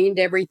regained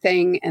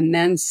everything and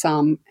then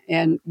some.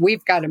 And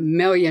we've got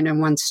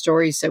 1,000,001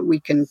 stories that we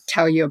can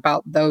tell you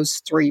about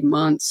those 3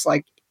 months.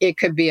 Like it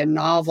could be a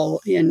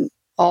novel in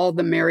all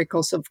the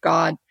miracles of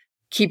God,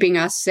 keeping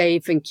us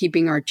safe and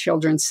keeping our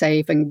children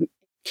safe and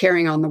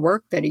carrying on the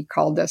work that he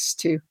called us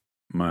to.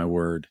 My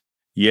word.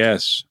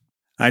 Yes.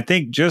 I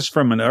think just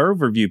from an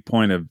overview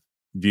point of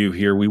view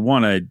here, we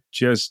want to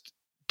just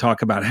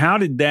talk about how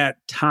did that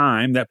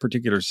time, that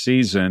particular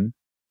season,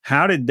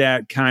 how did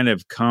that kind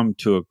of come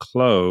to a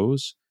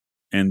close?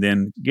 And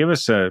then give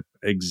us a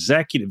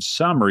executive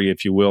summary,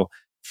 if you will,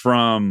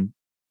 from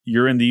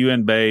you're in the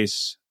UN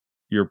base,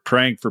 you're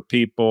praying for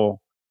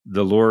people,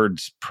 the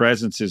Lord's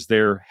presence is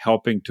there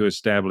helping to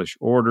establish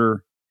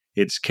order.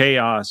 It's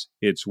chaos,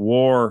 it's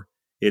war,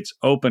 it's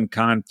open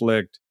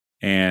conflict,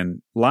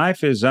 and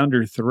life is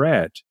under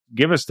threat.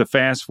 Give us the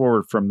fast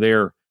forward from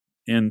there.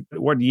 In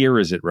what year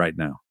is it right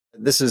now?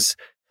 This is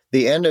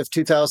the end of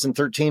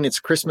 2013. It's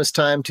Christmas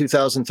time,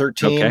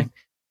 2013. Okay.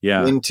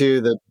 Yeah.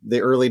 Into the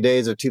early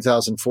days of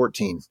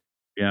 2014.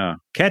 Yeah.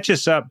 Catch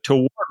us up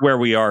toward where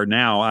we are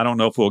now. I don't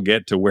know if we'll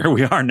get to where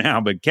we are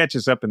now, but catch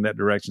us up in that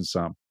direction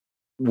some.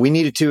 We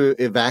needed to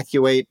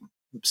evacuate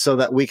so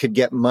that we could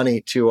get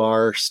money to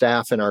our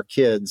staff and our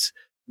kids.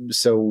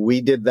 So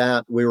we did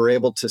that. We were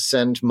able to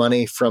send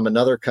money from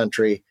another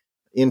country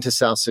into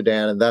South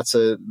Sudan, and that's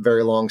a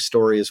very long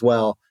story as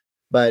well.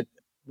 But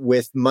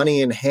with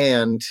money in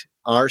hand,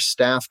 our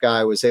staff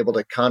guy was able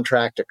to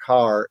contract a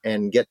car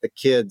and get the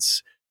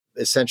kids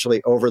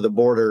essentially over the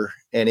border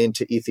and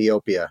into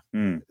Ethiopia.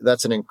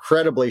 That's an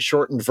incredibly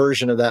shortened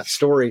version of that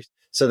story.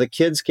 So the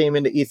kids came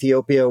into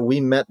Ethiopia.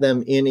 We met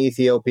them in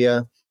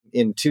Ethiopia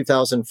in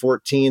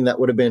 2014. That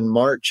would have been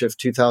March of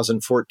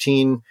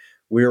 2014.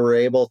 We were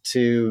able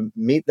to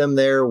meet them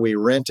there. We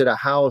rented a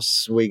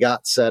house. We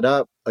got set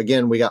up.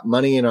 Again, we got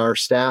money in our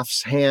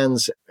staff's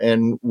hands,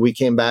 and we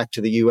came back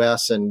to the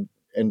U.S. and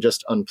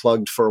just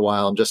unplugged for a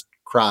while and just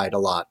cried a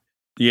lot.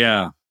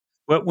 Yeah.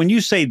 But when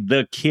you say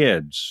the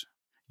kids,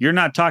 you're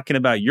not talking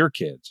about your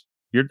kids.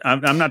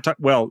 I'm not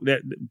talking,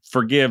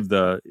 forgive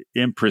the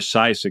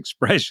imprecise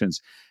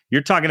expressions.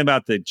 You're talking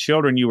about the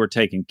children you were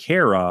taking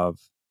care of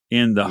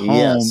in the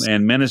home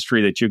and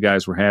ministry that you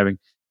guys were having.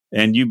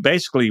 And you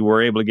basically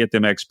were able to get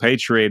them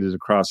expatriated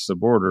across the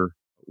border,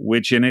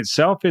 which in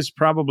itself is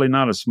probably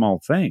not a small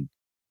thing.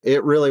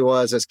 It really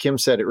was. As Kim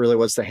said, it really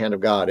was the hand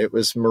of God. It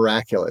was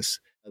miraculous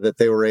that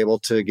they were able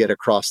to get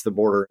across the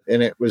border.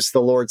 And it was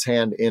the Lord's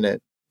hand in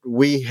it.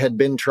 We had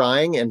been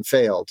trying and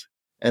failed.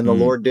 And the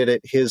Lord did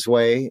it his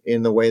way,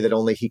 in the way that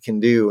only he can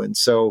do. And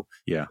so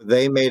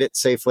they made it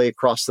safely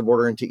across the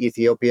border into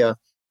Ethiopia.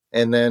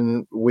 And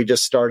then we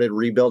just started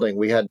rebuilding.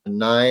 We had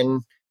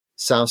 9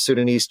 South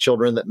Sudanese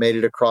children that made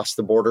it across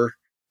the border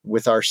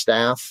with our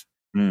staff.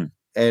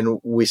 And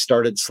we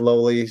started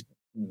slowly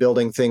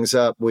building things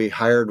up. We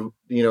hired,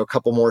 a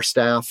couple more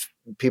staff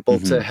people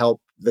to help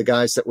the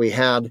guys that we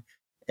had.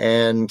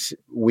 And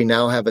we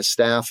now have a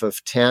staff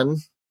of 10.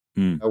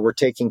 We're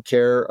taking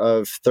care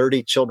of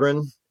 30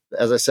 children.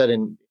 As I said,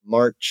 in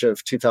March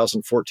of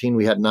 2014,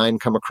 we had 9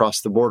 come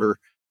across the border.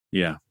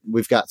 Yeah.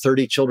 We've got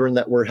 30 children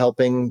that we're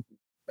helping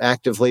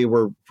actively.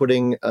 We're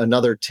putting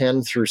another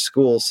 10 through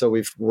school. So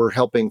we're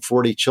helping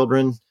 40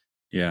 children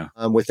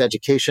with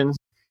education.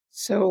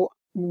 So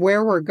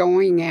where we're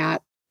going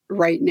at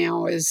right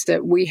now is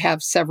that we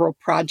have several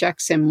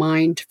projects in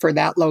mind for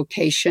that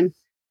location.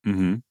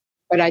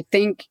 But I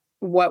think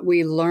what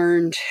we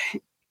learned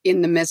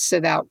in the midst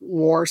of that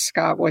war,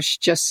 Scott, was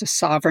just the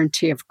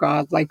sovereignty of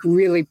God, like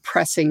really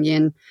pressing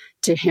in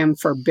to him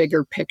for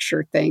bigger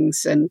picture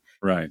things and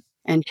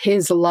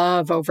his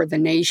love over the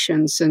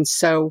nations. And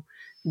so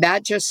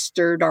that just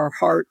stirred our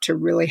heart to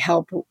really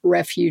help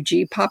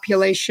refugee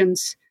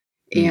populations.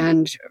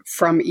 And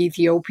from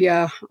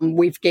Ethiopia,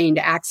 we've gained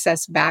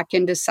access back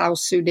into South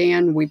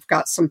Sudan. We've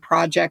got some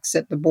projects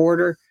at the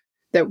border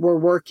that we're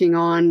working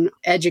on.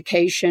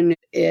 Education,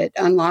 it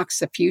unlocks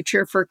the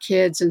future for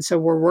kids. And so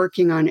we're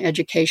working on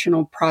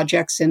educational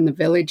projects in the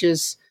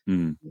villages.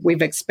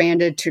 We've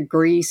expanded to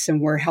Greece,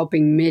 and we're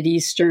helping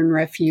Mideastern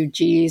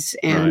refugees.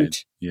 And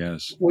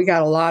we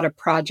got a lot of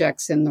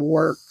projects in the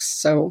works.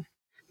 So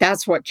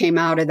that's what came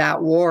out of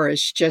that war,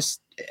 is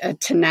just a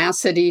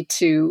tenacity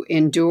to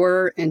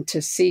endure and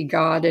to see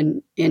God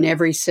in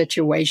every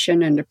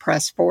situation and to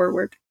press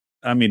forward.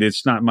 I mean,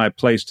 it's not my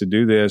place to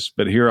do this,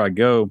 but here I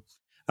go.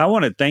 I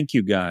want to thank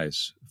you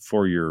guys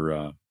for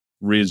your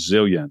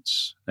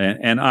resilience.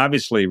 And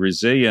obviously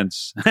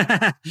resilience,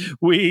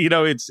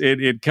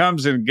 it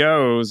comes and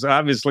goes.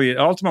 Obviously,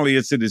 ultimately,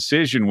 it's a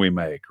decision we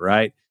make,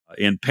 right?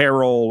 In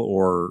peril,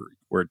 or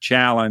we're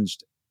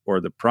challenged, or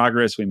the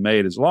progress we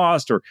made is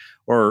lost,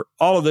 or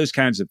all of those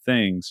kinds of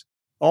things.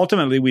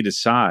 Ultimately, we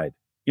decide,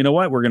 you know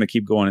what, we're going to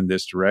keep going in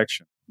this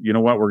direction. You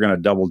know what, we're going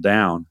to double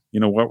down. You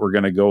know what, we're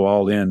going to go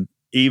all in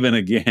even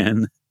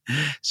again.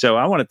 So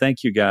I want to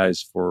thank you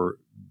guys for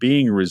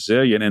being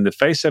resilient in the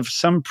face of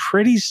some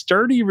pretty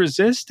sturdy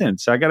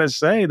resistance. I got to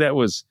say, that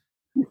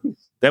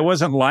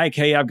wasn't like,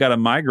 hey, I've got a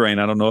migraine,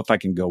 I don't know if I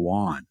can go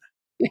on.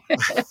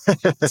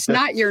 It's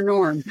not your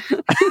norm.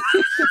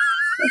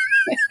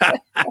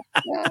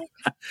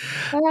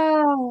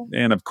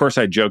 And of course,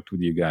 I joked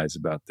with you guys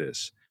about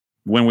this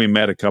when we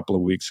met a couple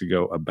of weeks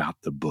ago about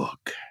the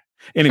book.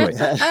 Anyway,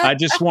 I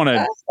just want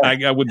to,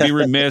 I would be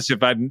remiss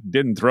if I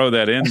didn't throw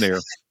that in there.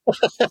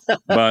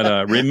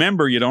 But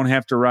remember, you don't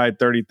have to write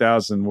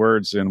 30,000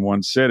 words in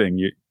one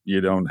sitting.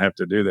 You don't have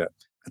to do that.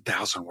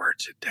 1,000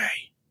 words a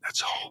day.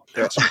 That's all.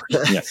 1,000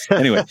 words. Yeah.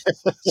 Anyway,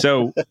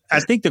 so I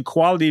think the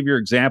quality of your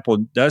example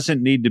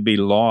doesn't need to be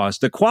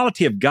lost. The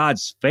quality of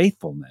God's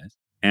faithfulness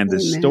and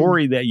the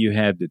story that you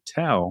had to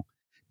tell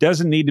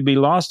doesn't need to be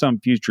lost on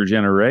future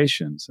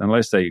generations,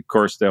 unless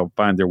they'll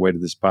find their way to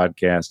this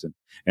podcast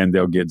and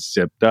they'll get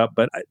zipped up.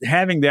 But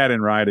having that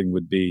in writing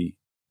would be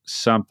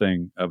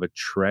something of a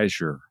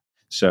treasure.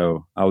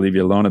 So I'll leave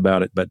you alone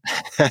about it. But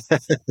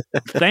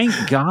thank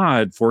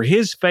God for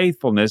his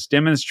faithfulness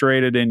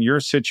demonstrated in your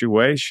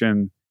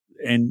situation,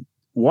 and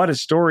what a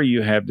story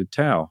you have to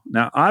tell.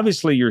 Now,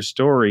 obviously, your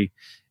story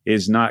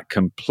is not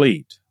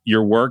complete.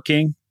 You're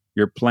working,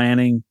 you're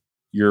planning,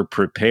 you're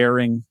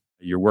preparing,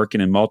 you're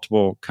working in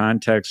multiple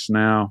contexts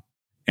now.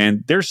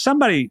 And there's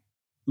somebody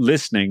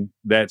listening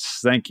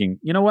that's thinking,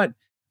 you know what?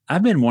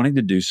 I've been wanting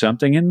to do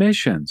something in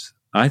missions.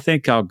 I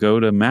think I'll go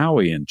to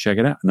Maui and check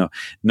it out.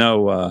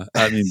 No.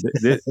 I mean,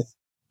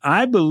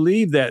 I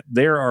believe that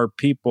there are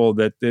people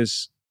that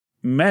this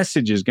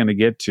message is going to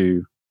get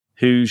to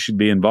who should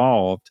be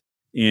involved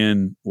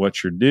in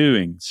what you're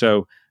doing.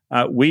 So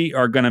we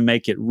are going to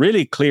make it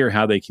really clear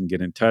how they can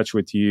get in touch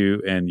with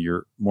you and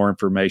more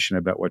information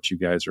about what you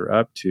guys are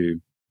up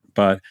to.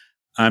 But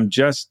I'm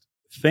just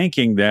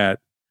thinking that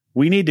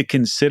we need to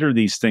consider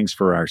these things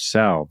for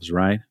ourselves,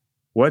 right?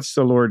 What's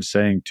the Lord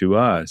saying to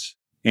us?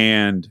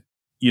 And,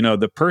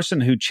 the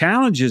person who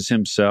challenges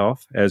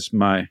himself, as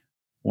my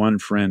one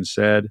friend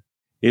said,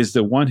 is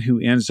the one who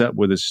ends up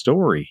with a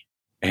story.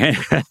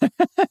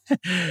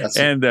 That's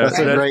a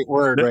great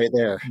word right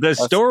there. The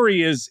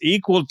story is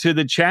equal to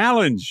the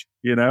challenge.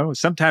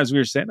 Sometimes we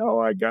were saying, oh,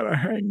 I got a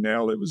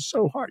hangnail. It was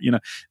so hard.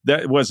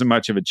 That wasn't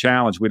much of a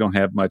challenge. We don't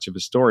have much of a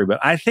story. But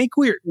I think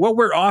what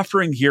we're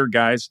offering here,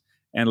 guys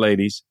and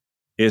ladies,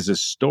 is a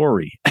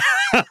story.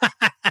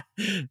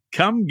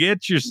 Come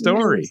get your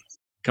story.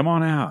 Come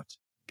on out.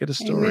 Get a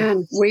story.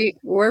 Amen.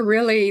 We're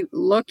really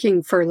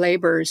looking for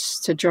laborers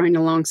to join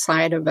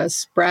alongside of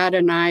us. Brad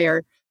and I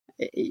are,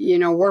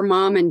 we're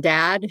mom and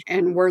dad,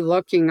 and we're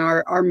looking,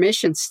 our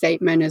mission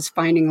statement is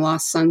finding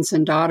lost sons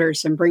and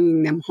daughters and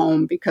bringing them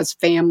home, because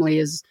family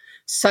is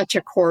such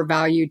a core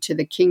value to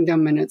the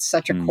kingdom, and it's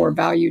such a core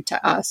value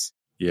to us.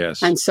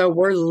 Yes. And so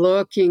we're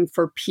looking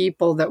for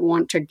people that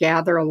want to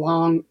gather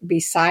along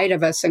beside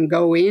of us and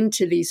go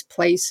into these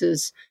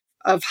places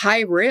of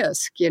high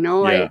risk.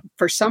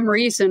 For some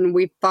reason,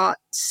 we thought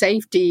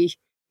safety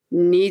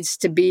needs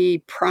to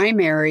be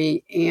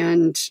primary,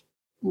 and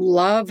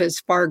love is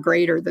far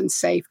greater than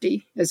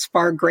safety, is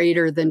far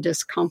greater than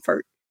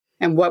discomfort.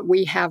 And what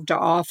we have to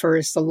offer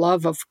is the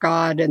love of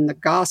God and the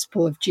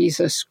gospel of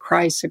Jesus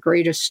Christ, the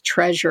greatest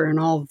treasure in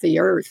all of the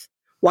earth.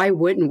 Why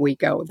wouldn't we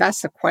go?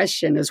 That's the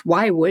question, is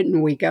why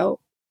wouldn't we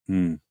go?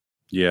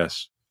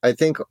 Yes. I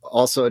think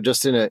also,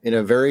 just in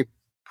a very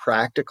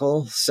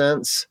practical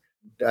sense,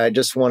 I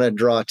just want to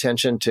draw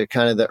attention to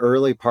kind of the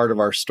early part of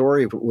our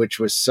story, which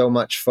was so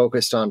much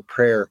focused on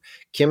prayer.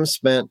 Kim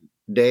spent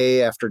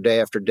day after day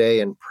after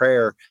day in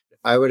prayer.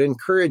 I would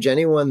encourage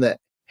anyone that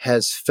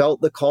has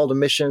felt the call to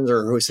missions,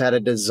 or who's had a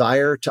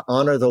desire to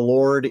honor the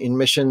Lord in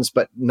missions,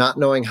 but not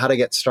knowing how to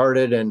get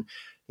started, and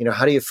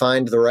how do you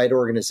find the right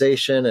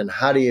organization, and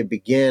how do you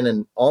begin,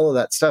 and all of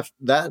that stuff,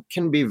 that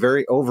can be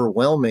very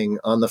overwhelming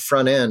on the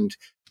front end.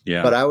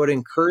 Yeah. But I would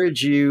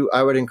encourage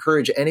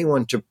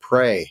anyone to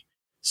pray.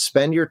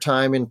 Spend your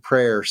time in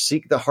prayer,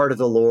 seek the heart of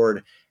the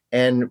Lord,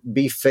 and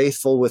be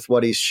faithful with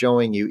what he's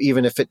showing you,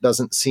 even if it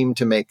doesn't seem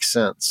to make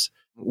sense.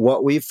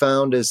 What we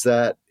found is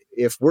that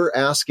if we're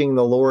asking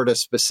the Lord a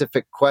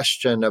specific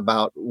question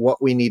about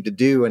what we need to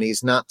do, and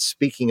he's not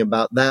speaking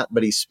about that,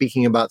 but he's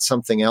speaking about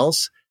something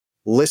else,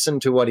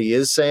 listen to what he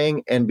is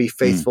saying and be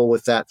faithful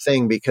with that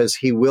thing, because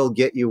he will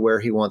get you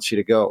where he wants you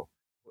to go.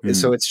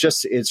 So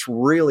it's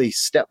really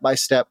step by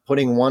step,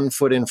 putting one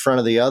foot in front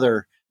of the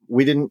other.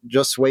 We didn't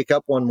just wake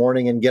up one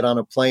morning and get on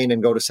a plane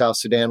and go to South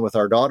Sudan with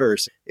our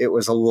daughters. It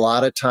was a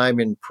lot of time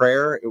in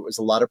prayer. It was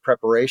a lot of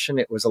preparation.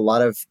 It was a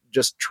lot of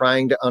just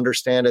trying to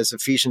understand, as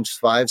Ephesians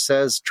 5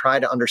 says, try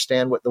to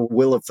understand what the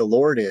will of the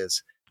Lord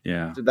is.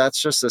 Yeah.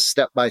 That's just a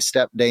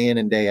step-by-step, day in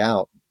and day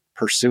out,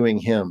 pursuing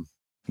him.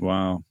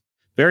 Wow.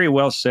 Very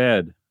well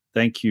said.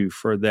 Thank you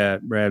for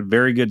that, Brad.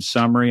 Very good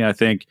summary. I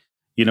think,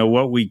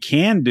 what we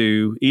can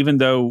do, even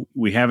though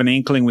we have an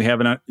inkling, we have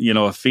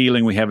a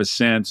feeling, we have a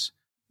sense,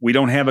 we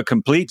don't have a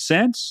complete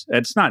sense.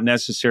 It's not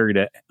necessary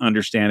to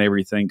understand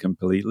everything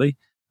completely,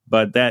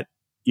 but that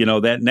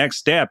next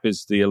step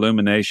is the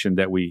illumination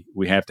that we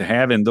have to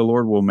have, and the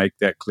Lord will make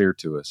that clear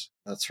to us.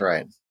 That's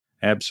right.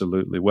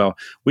 Absolutely. Well,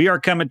 we are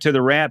coming to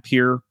the wrap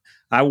here.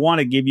 I want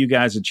to give you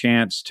guys a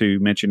chance to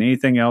mention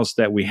anything else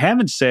that we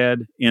haven't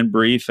said in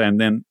brief, and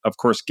then, of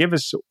course, give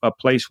us a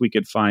place we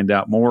could find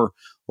out more,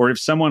 or if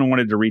someone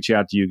wanted to reach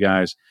out to you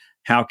guys,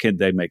 how could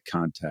they make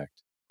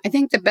contact? I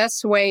think the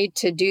best way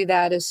to do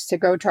that is to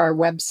go to our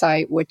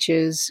website, which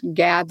is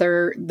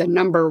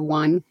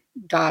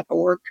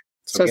gather1.org.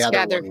 So it's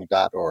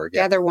gather1.org.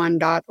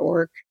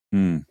 Gather1.org.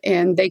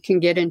 And they can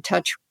get in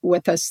touch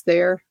with us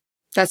there.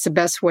 That's the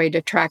best way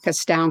to track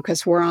us down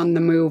because we're on the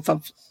move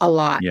of a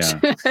lot.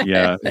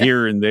 Yeah,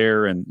 here and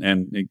there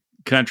and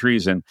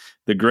countries and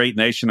the great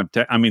nation of,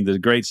 the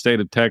great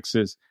state of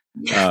Texas.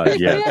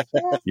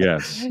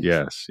 Yes.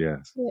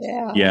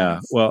 Yeah.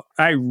 Well,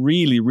 I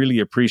really, really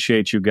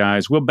appreciate you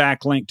guys. We'll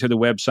backlink to the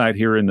website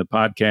here in the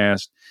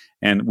podcast,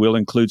 and we'll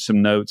include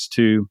some notes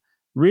too.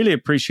 Really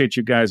appreciate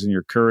you guys and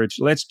your courage.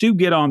 Let's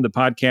get on the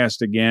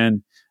podcast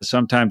again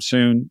sometime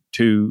soon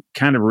to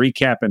kind of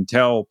recap and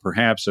tell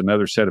perhaps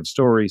another set of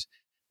stories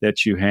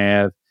that you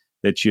have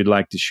that you'd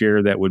like to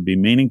share that would be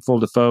meaningful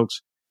to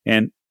folks.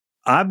 And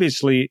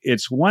obviously,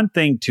 it's one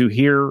thing to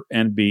hear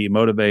and be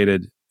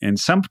motivated. And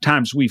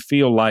sometimes we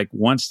feel like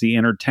once the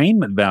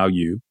entertainment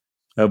value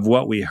of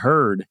what we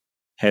heard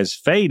has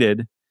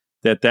faded,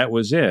 that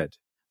was it.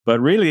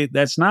 But really,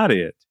 that's not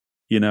it.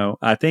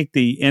 I think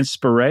the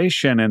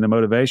inspiration and the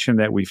motivation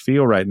that we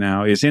feel right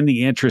now is in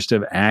the interest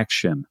of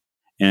action.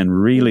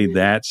 And really,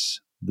 that's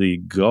the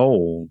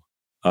goal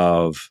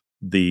of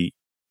the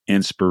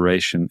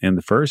inspiration in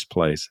the first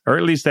place, or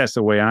at least that's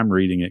the way I'm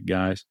reading it,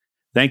 guys.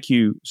 Thank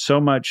you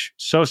so much,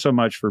 so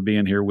much for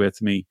being here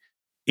with me.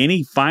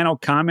 Any final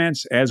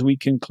comments as we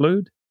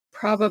conclude?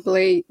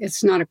 Probably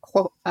it's not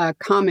a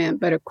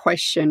comment, but a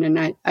question.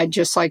 And I'd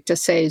just like to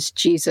say, is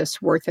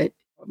Jesus worth it?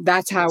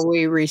 That's how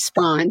we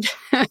respond.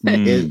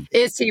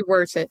 Is he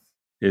worth it?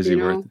 Is he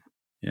worth it?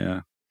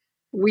 Yeah.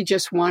 We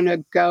just want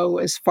to go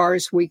as far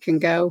as we can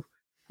go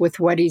with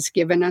what he's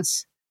given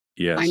us.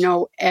 Yes. I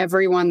know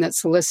everyone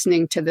that's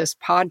listening to this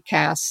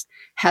podcast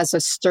has a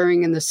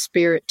stirring in the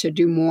spirit to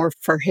do more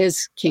for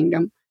his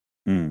kingdom.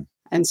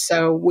 And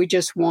so we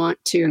just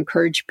want to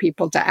encourage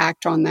people to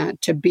act on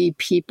that, to be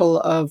people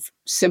of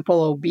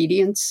simple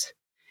obedience.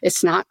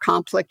 It's not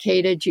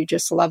complicated. You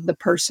just love the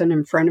person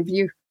in front of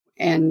you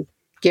and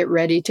get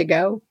ready to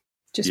go.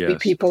 Just be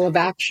people of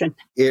action.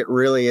 It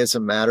really is a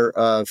matter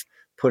of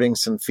putting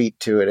some feet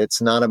to it.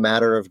 It's not a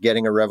matter of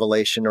getting a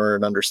revelation or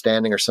an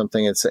understanding or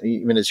something. It's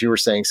even as you were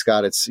saying,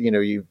 Scott, it's,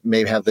 you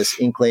may have this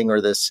inkling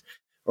or this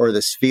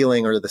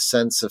feeling or the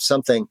sense of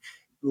something.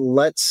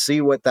 Let's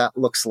see what that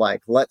looks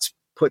like. Let's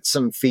put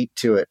some feet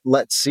to it.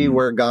 Let's see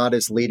where God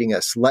is leading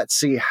us. Let's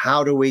see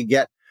how do we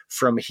get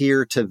from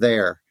here to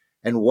there?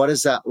 And what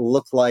does that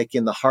look like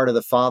in the heart of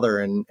the Father?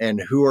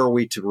 And who are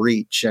we to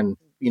reach? And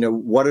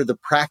what are the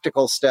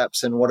practical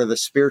steps and what are the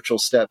spiritual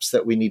steps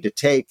that we need to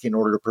take in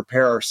order to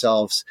prepare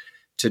ourselves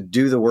to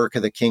do the work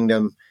of the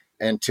kingdom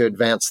and to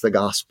advance the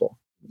gospel?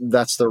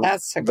 That's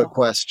the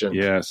question.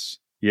 Yes.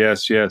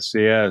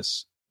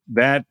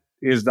 That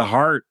is the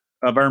heart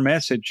of our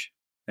message.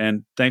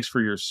 And thanks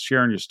for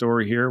sharing your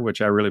story here,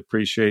 which I really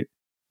appreciate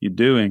you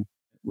doing.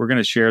 We're going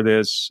to share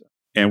this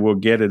and we'll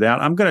get it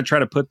out. I'm going to try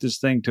to put this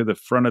thing to the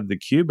front of the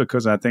queue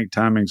because I think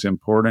timing's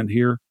important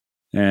here.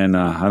 And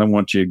I don't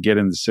want you to get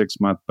in the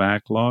 6-month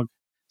backlog.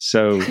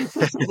 So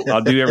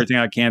I'll do everything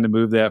I can to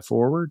move that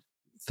forward.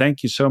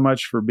 Thank you so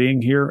much for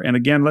being here. And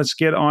again, let's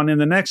get on in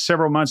the next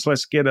several months.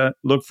 Let's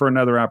look for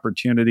another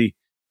opportunity.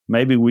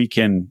 Maybe we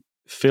can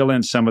fill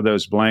in some of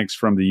those blanks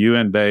from the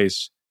UN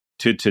base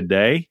to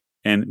today.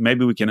 And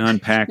maybe we can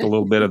unpack a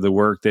little bit of the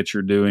work that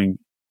you're doing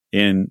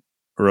in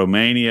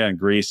Romania and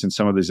Greece and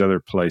some of these other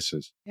plays.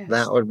 Yes.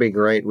 That would be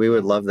great. We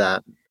would love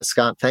that.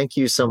 Scott, thank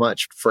you so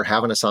much for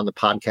having us on the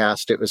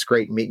podcast. It was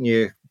great meeting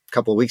you a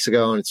couple of weeks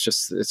ago, and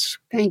it's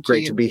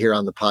great to be here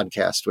on the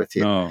podcast with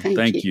you. Oh,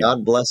 thank you.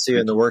 God bless you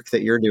and the work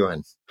that you're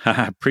doing.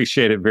 I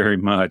appreciate it very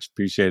much.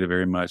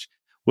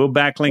 We'll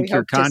backlink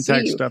your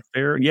contact stuff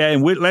there. Yeah,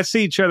 and let's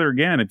see each other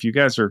again. If you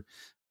guys are,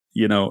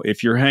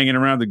 if you're hanging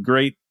around the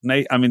great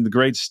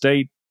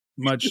state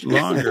much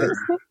longer,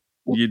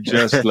 you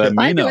just let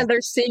me know. I'd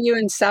rather see you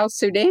in South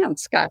Sudan,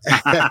 Scott.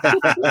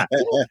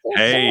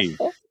 Hey.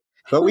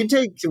 But we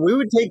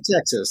would take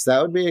Texas.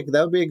 That would be a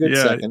good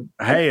second.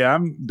 Hey,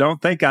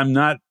 don't think I'm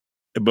not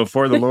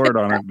before the Lord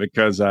on it,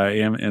 because I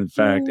am, in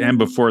fact, and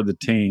before the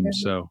team.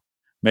 So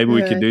maybe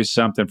we could do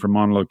something from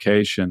on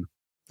location.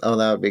 Oh,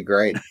 that would be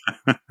great.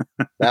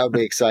 That would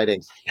be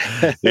exciting.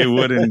 It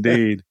would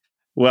indeed.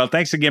 Well,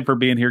 thanks again for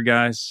being here,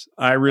 guys.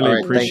 I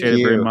really appreciate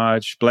it very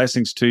much.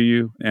 Blessings to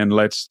you, and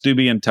let's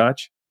be in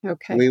touch.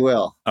 Okay. We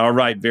will. All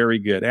right. Very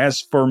good.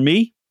 As for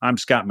me, I'm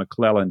Scott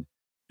McClellan.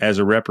 As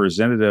a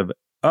representative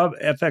of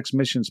FX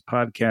Missions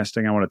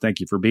Podcasting, I want to thank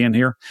you for being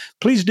here.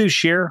 Please do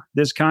share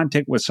this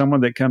content with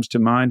someone that comes to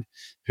mind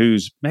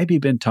who's maybe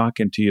been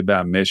talking to you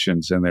about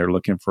missions and they're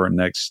looking for a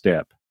next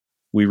step.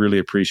 We really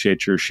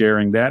appreciate your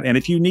sharing that. And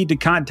if you need to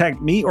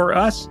contact me or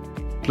us,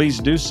 please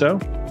do so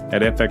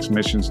at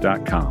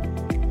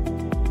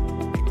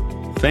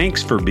fxmissions.com.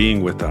 Thanks for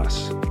being with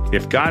us.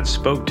 If God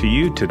spoke to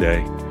you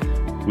today,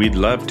 we'd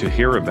love to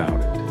hear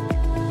about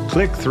it.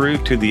 Click through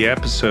to the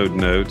episode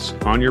notes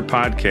on your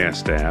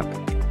podcast app,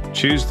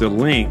 choose the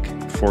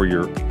link for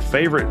your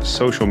favorite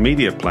social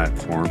media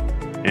platform,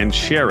 and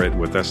share it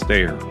with us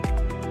there.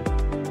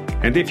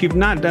 And if you've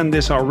not done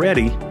this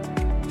already,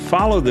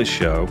 follow the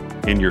show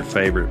in your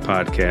favorite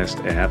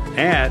podcast app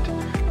at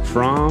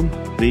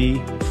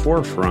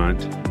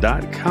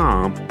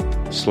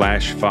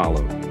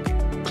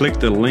fromtheforefront.com/follow. Click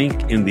the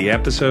link in the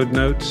episode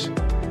notes,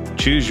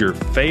 choose your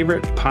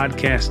favorite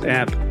podcast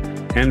app,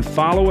 and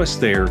follow us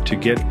there to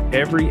get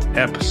every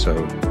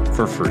episode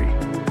for free.